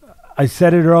 I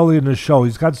said it earlier in the show,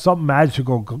 he's got something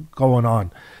magical going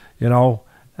on,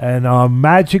 and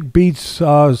magic beats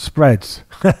spreads.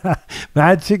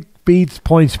 Magic beats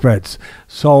point spreads.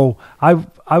 So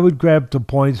I would grab the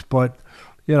points, but,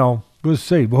 we'll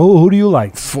see. Who do you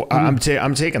like? I'm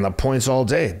taking the points all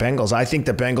day. Bengals. I think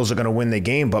the Bengals are going to win the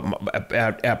game, but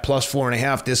at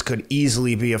 +4.5, this could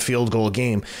easily be a field goal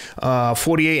game.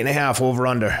 48.5 over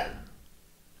under.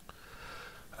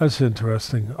 That's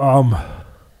interesting.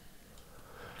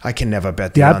 I can never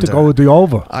bet the under. You have to go with the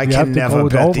over. I can never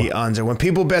bet the under. When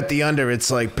people bet the under, it's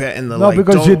like betting the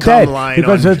because don't you're come dead. line.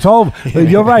 Because it's over.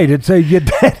 You're right. It's you're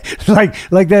dead. It's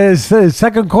like the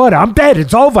second quarter. I'm dead.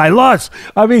 It's over. I lost.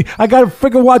 I mean, I got to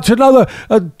freaking watch another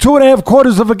 2.5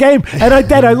 quarters of a game, and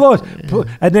I lost.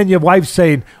 And then your wife's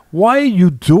saying, "Why are you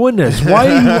doing this? Why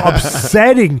are you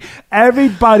upsetting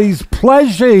everybody's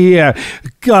pleasure here,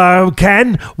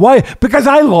 Ken? Why? Because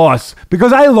I lost.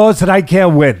 Because I lost and I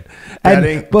can't win."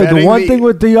 But the one thing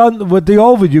with the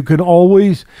over, you can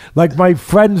always, like my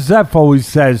friend Zeph always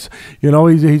says,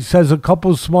 he says a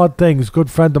couple smart things. Good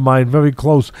friend of mine, very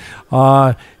close.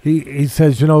 He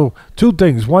says, two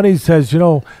things. One, he says,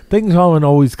 things aren't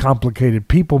always complicated.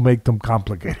 People make them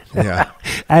complicated. Yeah.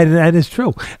 and it's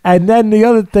true. And then the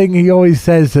other thing he always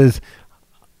says is,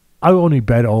 I only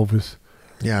bet overs.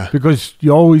 Yeah. Because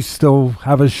you always still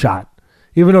have a shot.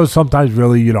 Even though sometimes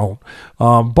really you don't.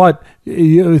 But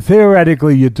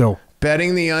theoretically you do.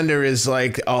 Betting the under is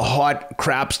like a hot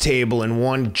craps table and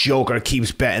one joker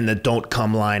keeps betting the don't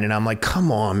come line. And I'm like,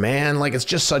 come on, man. Like, it's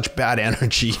just such bad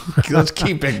energy. Let's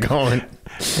keep it going.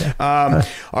 All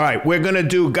right, we're going to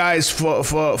do, guys, for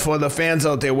the fans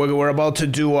out there, we're about to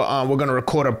do, we're going to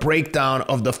record a breakdown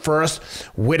of the first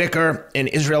Whittaker and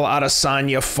Israel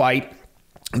Adesanya fight.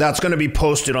 That's going to be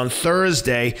posted on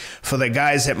Thursday for the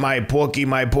guys at MyBookie.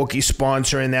 MyBookie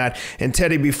sponsoring that. And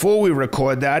Teddy, before we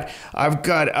record that, I've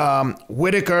got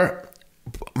Whittaker.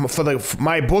 For the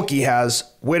MyBookie has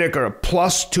Whittaker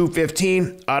plus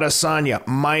 215, Adesanya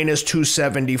minus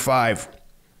 275.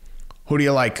 Who do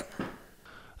you like?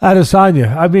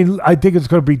 Adesanya. I mean, I think it's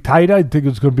going to be tighter. I think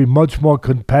it's going to be much more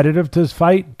competitive, this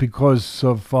fight, because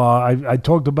of I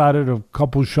talked about it a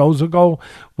couple shows ago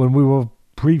when we were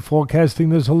pre-forecasting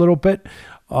this a little bit.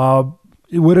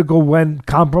 Whittaker went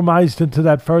compromised into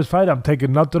that first fight. I'm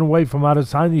taking nothing away from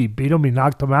Adesanya. He beat him. He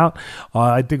knocked him out.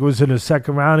 I think it was in the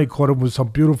second round. He caught him with some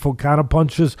beautiful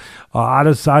counterpunches.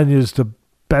 Adesanya is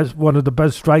one of the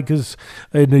best strikers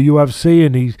in the UFC,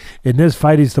 and in this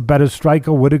fight, he's the better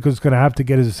striker. Whittaker's going to have to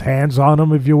get his hands on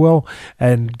him, if you will,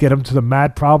 and get him to the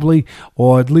mat probably,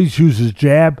 or at least use his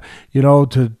jab,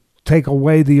 to take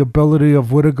away the ability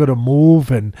of Whittaker to move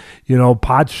and,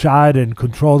 pot shot and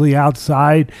control the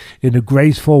outside in a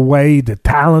graceful way, the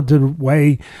talented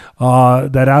way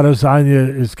that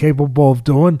Adesanya is capable of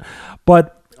doing.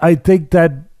 But I think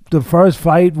that the first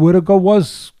fight, Whittaker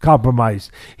was compromised.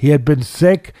 He had been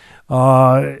sick.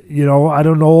 I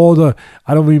don't know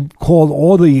I don't recall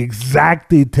all the exact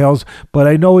details, but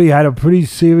I know he had a pretty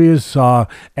serious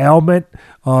ailment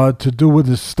to do with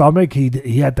his stomach.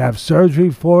 He had to have surgery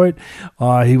for it.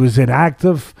 He was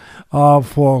inactive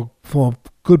for a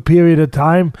good period of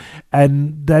time,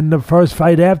 and then the first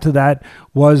fight after that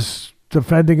was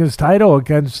defending his title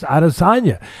against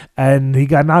Adesanya, and he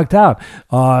got knocked out.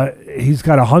 He's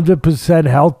got 100%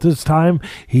 health this time.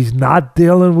 He's not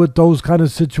dealing with those kind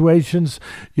of situations,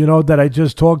 that I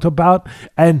just talked about.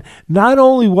 And not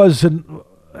only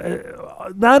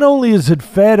is it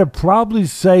fair to probably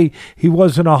say he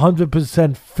wasn't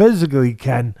 100% physically,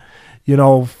 Ken,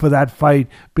 for that fight,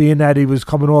 being that he was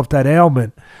coming off that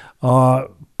ailment,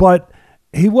 but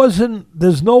he wasn't.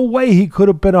 There's no way he could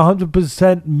have been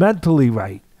 100% mentally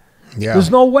right. Yeah. There's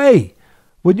no way.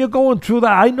 When you're going through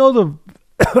that, I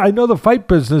know the fight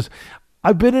business.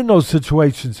 I've been in those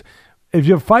situations. If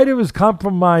your fighter is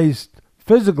compromised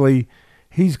physically,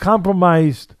 he's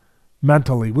compromised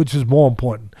mentally, which is more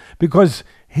important, because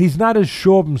he's not as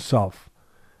sure of himself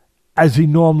as he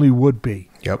normally would be.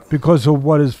 Yep. Because of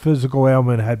what his physical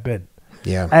ailment had been.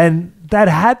 Yeah. And that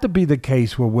had to be the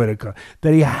case with Whittaker,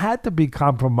 that he had to be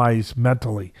compromised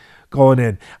mentally going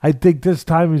in. I think this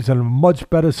time he's in a much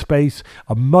better space,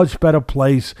 a much better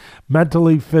place,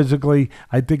 mentally, physically.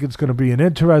 I think it's going to be an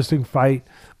interesting fight,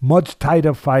 much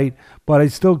tighter fight, but I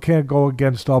still can't go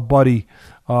against our buddy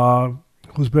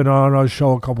who's been on our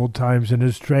show a couple of times, and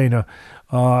his trainer.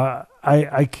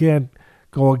 I can't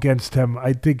go against him.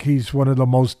 I think he's one of the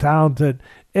most talented,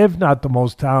 if not the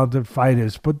most talented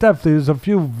fighters. But definitely there's a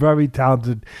few very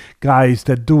talented guys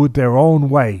that do it their own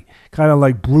way, kind of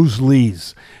like Bruce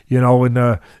Lee's, in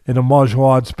the martial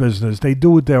arts business. They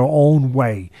do it their own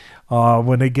way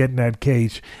when they get in that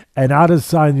cage. And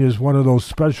Adesanya is one of those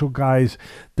special guys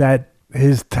that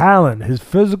his talent, his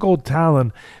physical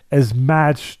talent, is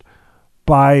matched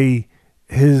by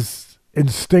his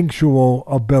instinctual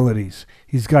abilities.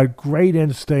 He's got great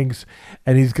instincts,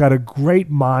 and he's got a great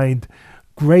mind,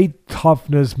 great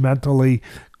toughness mentally,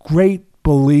 great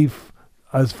belief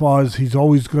as far as he's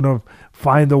always going to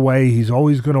find a way. He's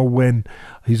always going to win.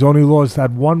 He's only lost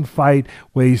that one fight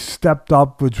where he stepped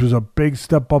up, which was a big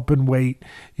step up in weight.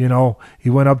 He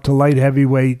went up to light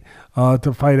heavyweight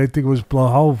to fight, I think it was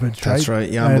Blachowicz, right? That's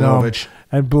right, Jan Blachowicz.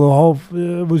 And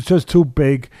Blachowicz was just too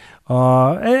big.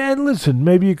 And listen,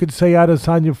 maybe you could say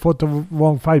Adesanya fought the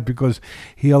wrong fight because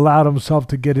he allowed himself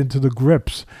to get into the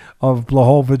grips of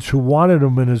Blachowicz, who wanted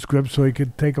him in his grips so he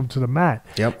could take him to the mat.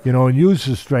 Yep. And use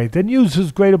his strength and use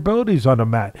his great abilities on the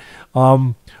mat.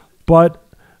 But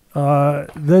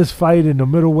this fight in the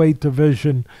middleweight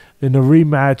division, in the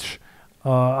rematch,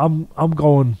 I'm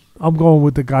going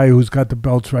with the guy who's got the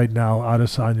belts right now,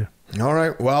 Adesanya. All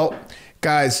right. Well,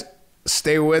 guys,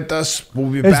 stay with us. We'll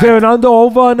be back. Is there an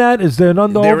under-over on that? Is there an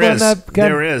under-over on that,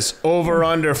 Ken? There is.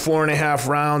 Over-under 4.5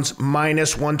 rounds,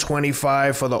 minus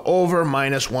 125 for the over,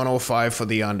 minus 105 for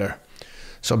the under.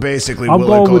 So basically, I'm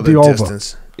will it go with the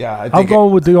distance? Over. Yeah, I'm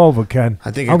going with the over, Ken.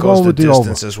 I think it goes the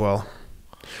distance as well.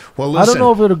 Well, listen. I don't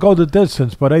know if it'll go the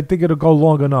distance, but I think it'll go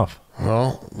long enough.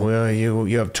 Well,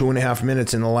 you have 2.5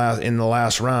 minutes in the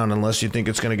last round. Unless you think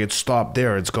it's going to get stopped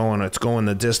there, it's going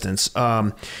the distance.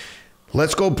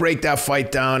 Let's go break that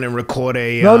fight down and record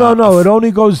a... No. It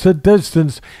only goes the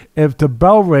distance if the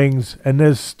bell rings and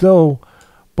there's still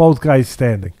both guys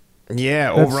standing.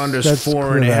 Yeah, over-under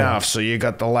 4.5. So you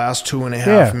got the last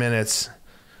 2.5 minutes.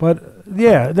 But,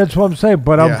 yeah, that's what I'm saying.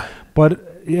 But,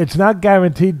 it's not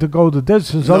guaranteed to go the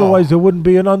distance. No. Otherwise, there wouldn't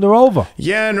be an under-over.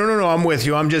 Yeah, no. I'm with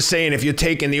you. I'm just saying if you're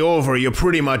taking the over, you're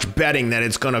pretty much betting that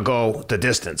it's going to go the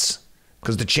distance.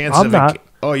 Because the chances of it...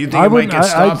 Oh, you think it might get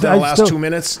stopped in the last 2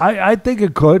 minutes? I think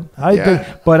it could.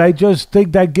 But I just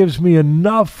think that gives me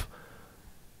enough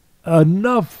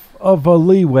of a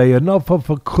leeway, enough of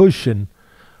a cushion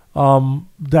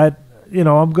that,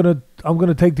 I'm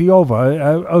gonna take the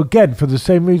over. Again, for the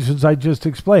same reasons I just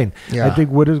explained. Yeah. I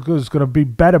think Whittaker is going to be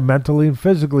better mentally and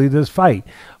physically this fight.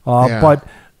 But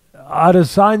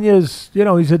Adesanya's,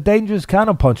 he's a dangerous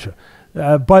counterpuncher.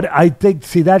 But I think,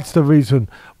 that's the reason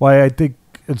why I think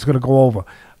it's going to go over.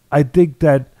 I think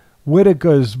that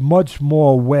Whittaker is much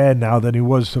more aware now than he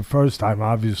was the first time,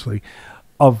 obviously,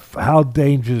 of how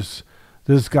dangerous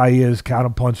this guy is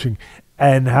counterpunching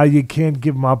and how you can't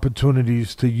give him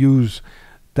opportunities to use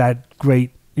that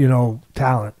great,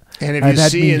 talent. And if you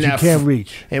see in that, you can't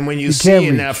reach. And when you see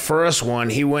in that first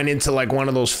one, he went into like one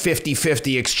of those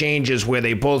 50-50 exchanges where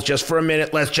they both just for a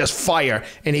minute, let's just fire,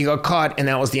 and he got caught, and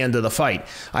that was the end of the fight.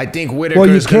 I think Whittaker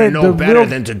is going to know better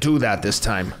than to do that this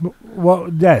time. Well,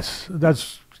 yes,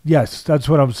 that's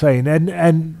what I'm saying,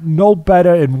 and no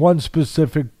better in one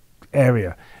specific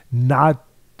area, not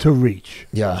to reach.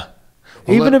 Yeah.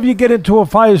 Well, even if you get into a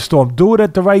firestorm, do it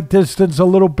at the right distance a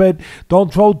little bit.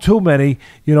 Don't throw too many,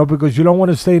 because you don't want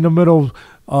to stay in the middle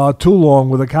too long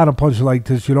with a counterpuncher like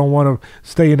this. You don't want to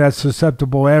stay in that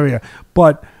susceptible area.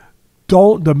 But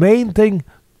the main thing,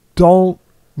 don't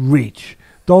reach.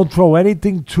 Don't throw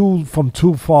anything from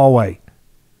too far away.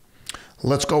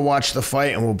 Let's go watch the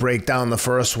fight, and we'll break down the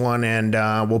first one, and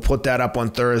we'll put that up on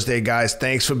Thursday, guys.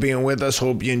 Thanks for being with us.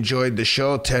 Hope you enjoyed the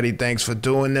show. Teddy, thanks for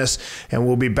doing this. And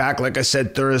we'll be back, like I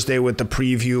said, Thursday with the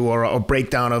preview or a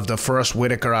breakdown of the first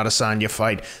Whittaker-Adesanya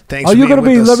fight. Thanks for being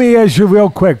with us. Let me ask you real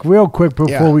quick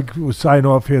before we sign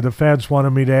off here. The fans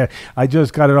wanted me to. I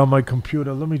just got it on my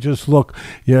computer. Let me just look.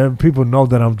 Yeah, people know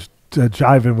that I'm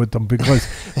jiving with them because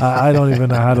I don't even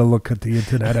know how to look at the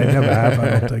internet. I never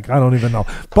have. I don't even know.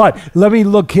 But let me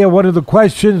look here. One of the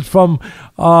questions from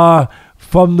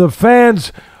the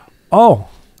fans. Oh,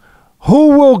 who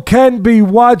will Ken be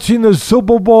watching the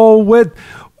Super Bowl with?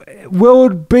 Will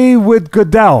it be with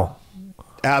Goodell?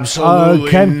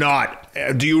 Absolutely not.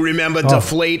 Do you remember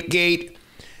Deflategate?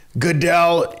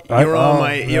 Goodell, you're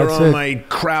on my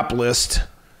crap list.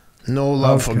 No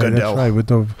love for Goodell. That's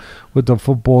right, with the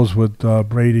footballs with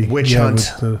Brady. Witch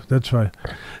hunt. That's right.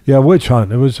 Yeah, witch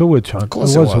hunt. It was a witch hunt. Of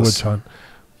course it was a witch hunt.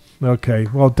 Okay.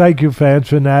 Well, thank you, fans,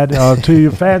 for that. To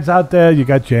you fans out there, you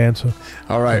got your answer.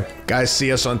 All right, guys.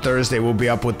 See us on Thursday. We'll be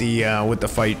up with the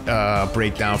fight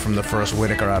breakdown from the first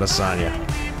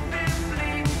Whittaker-Adesanya.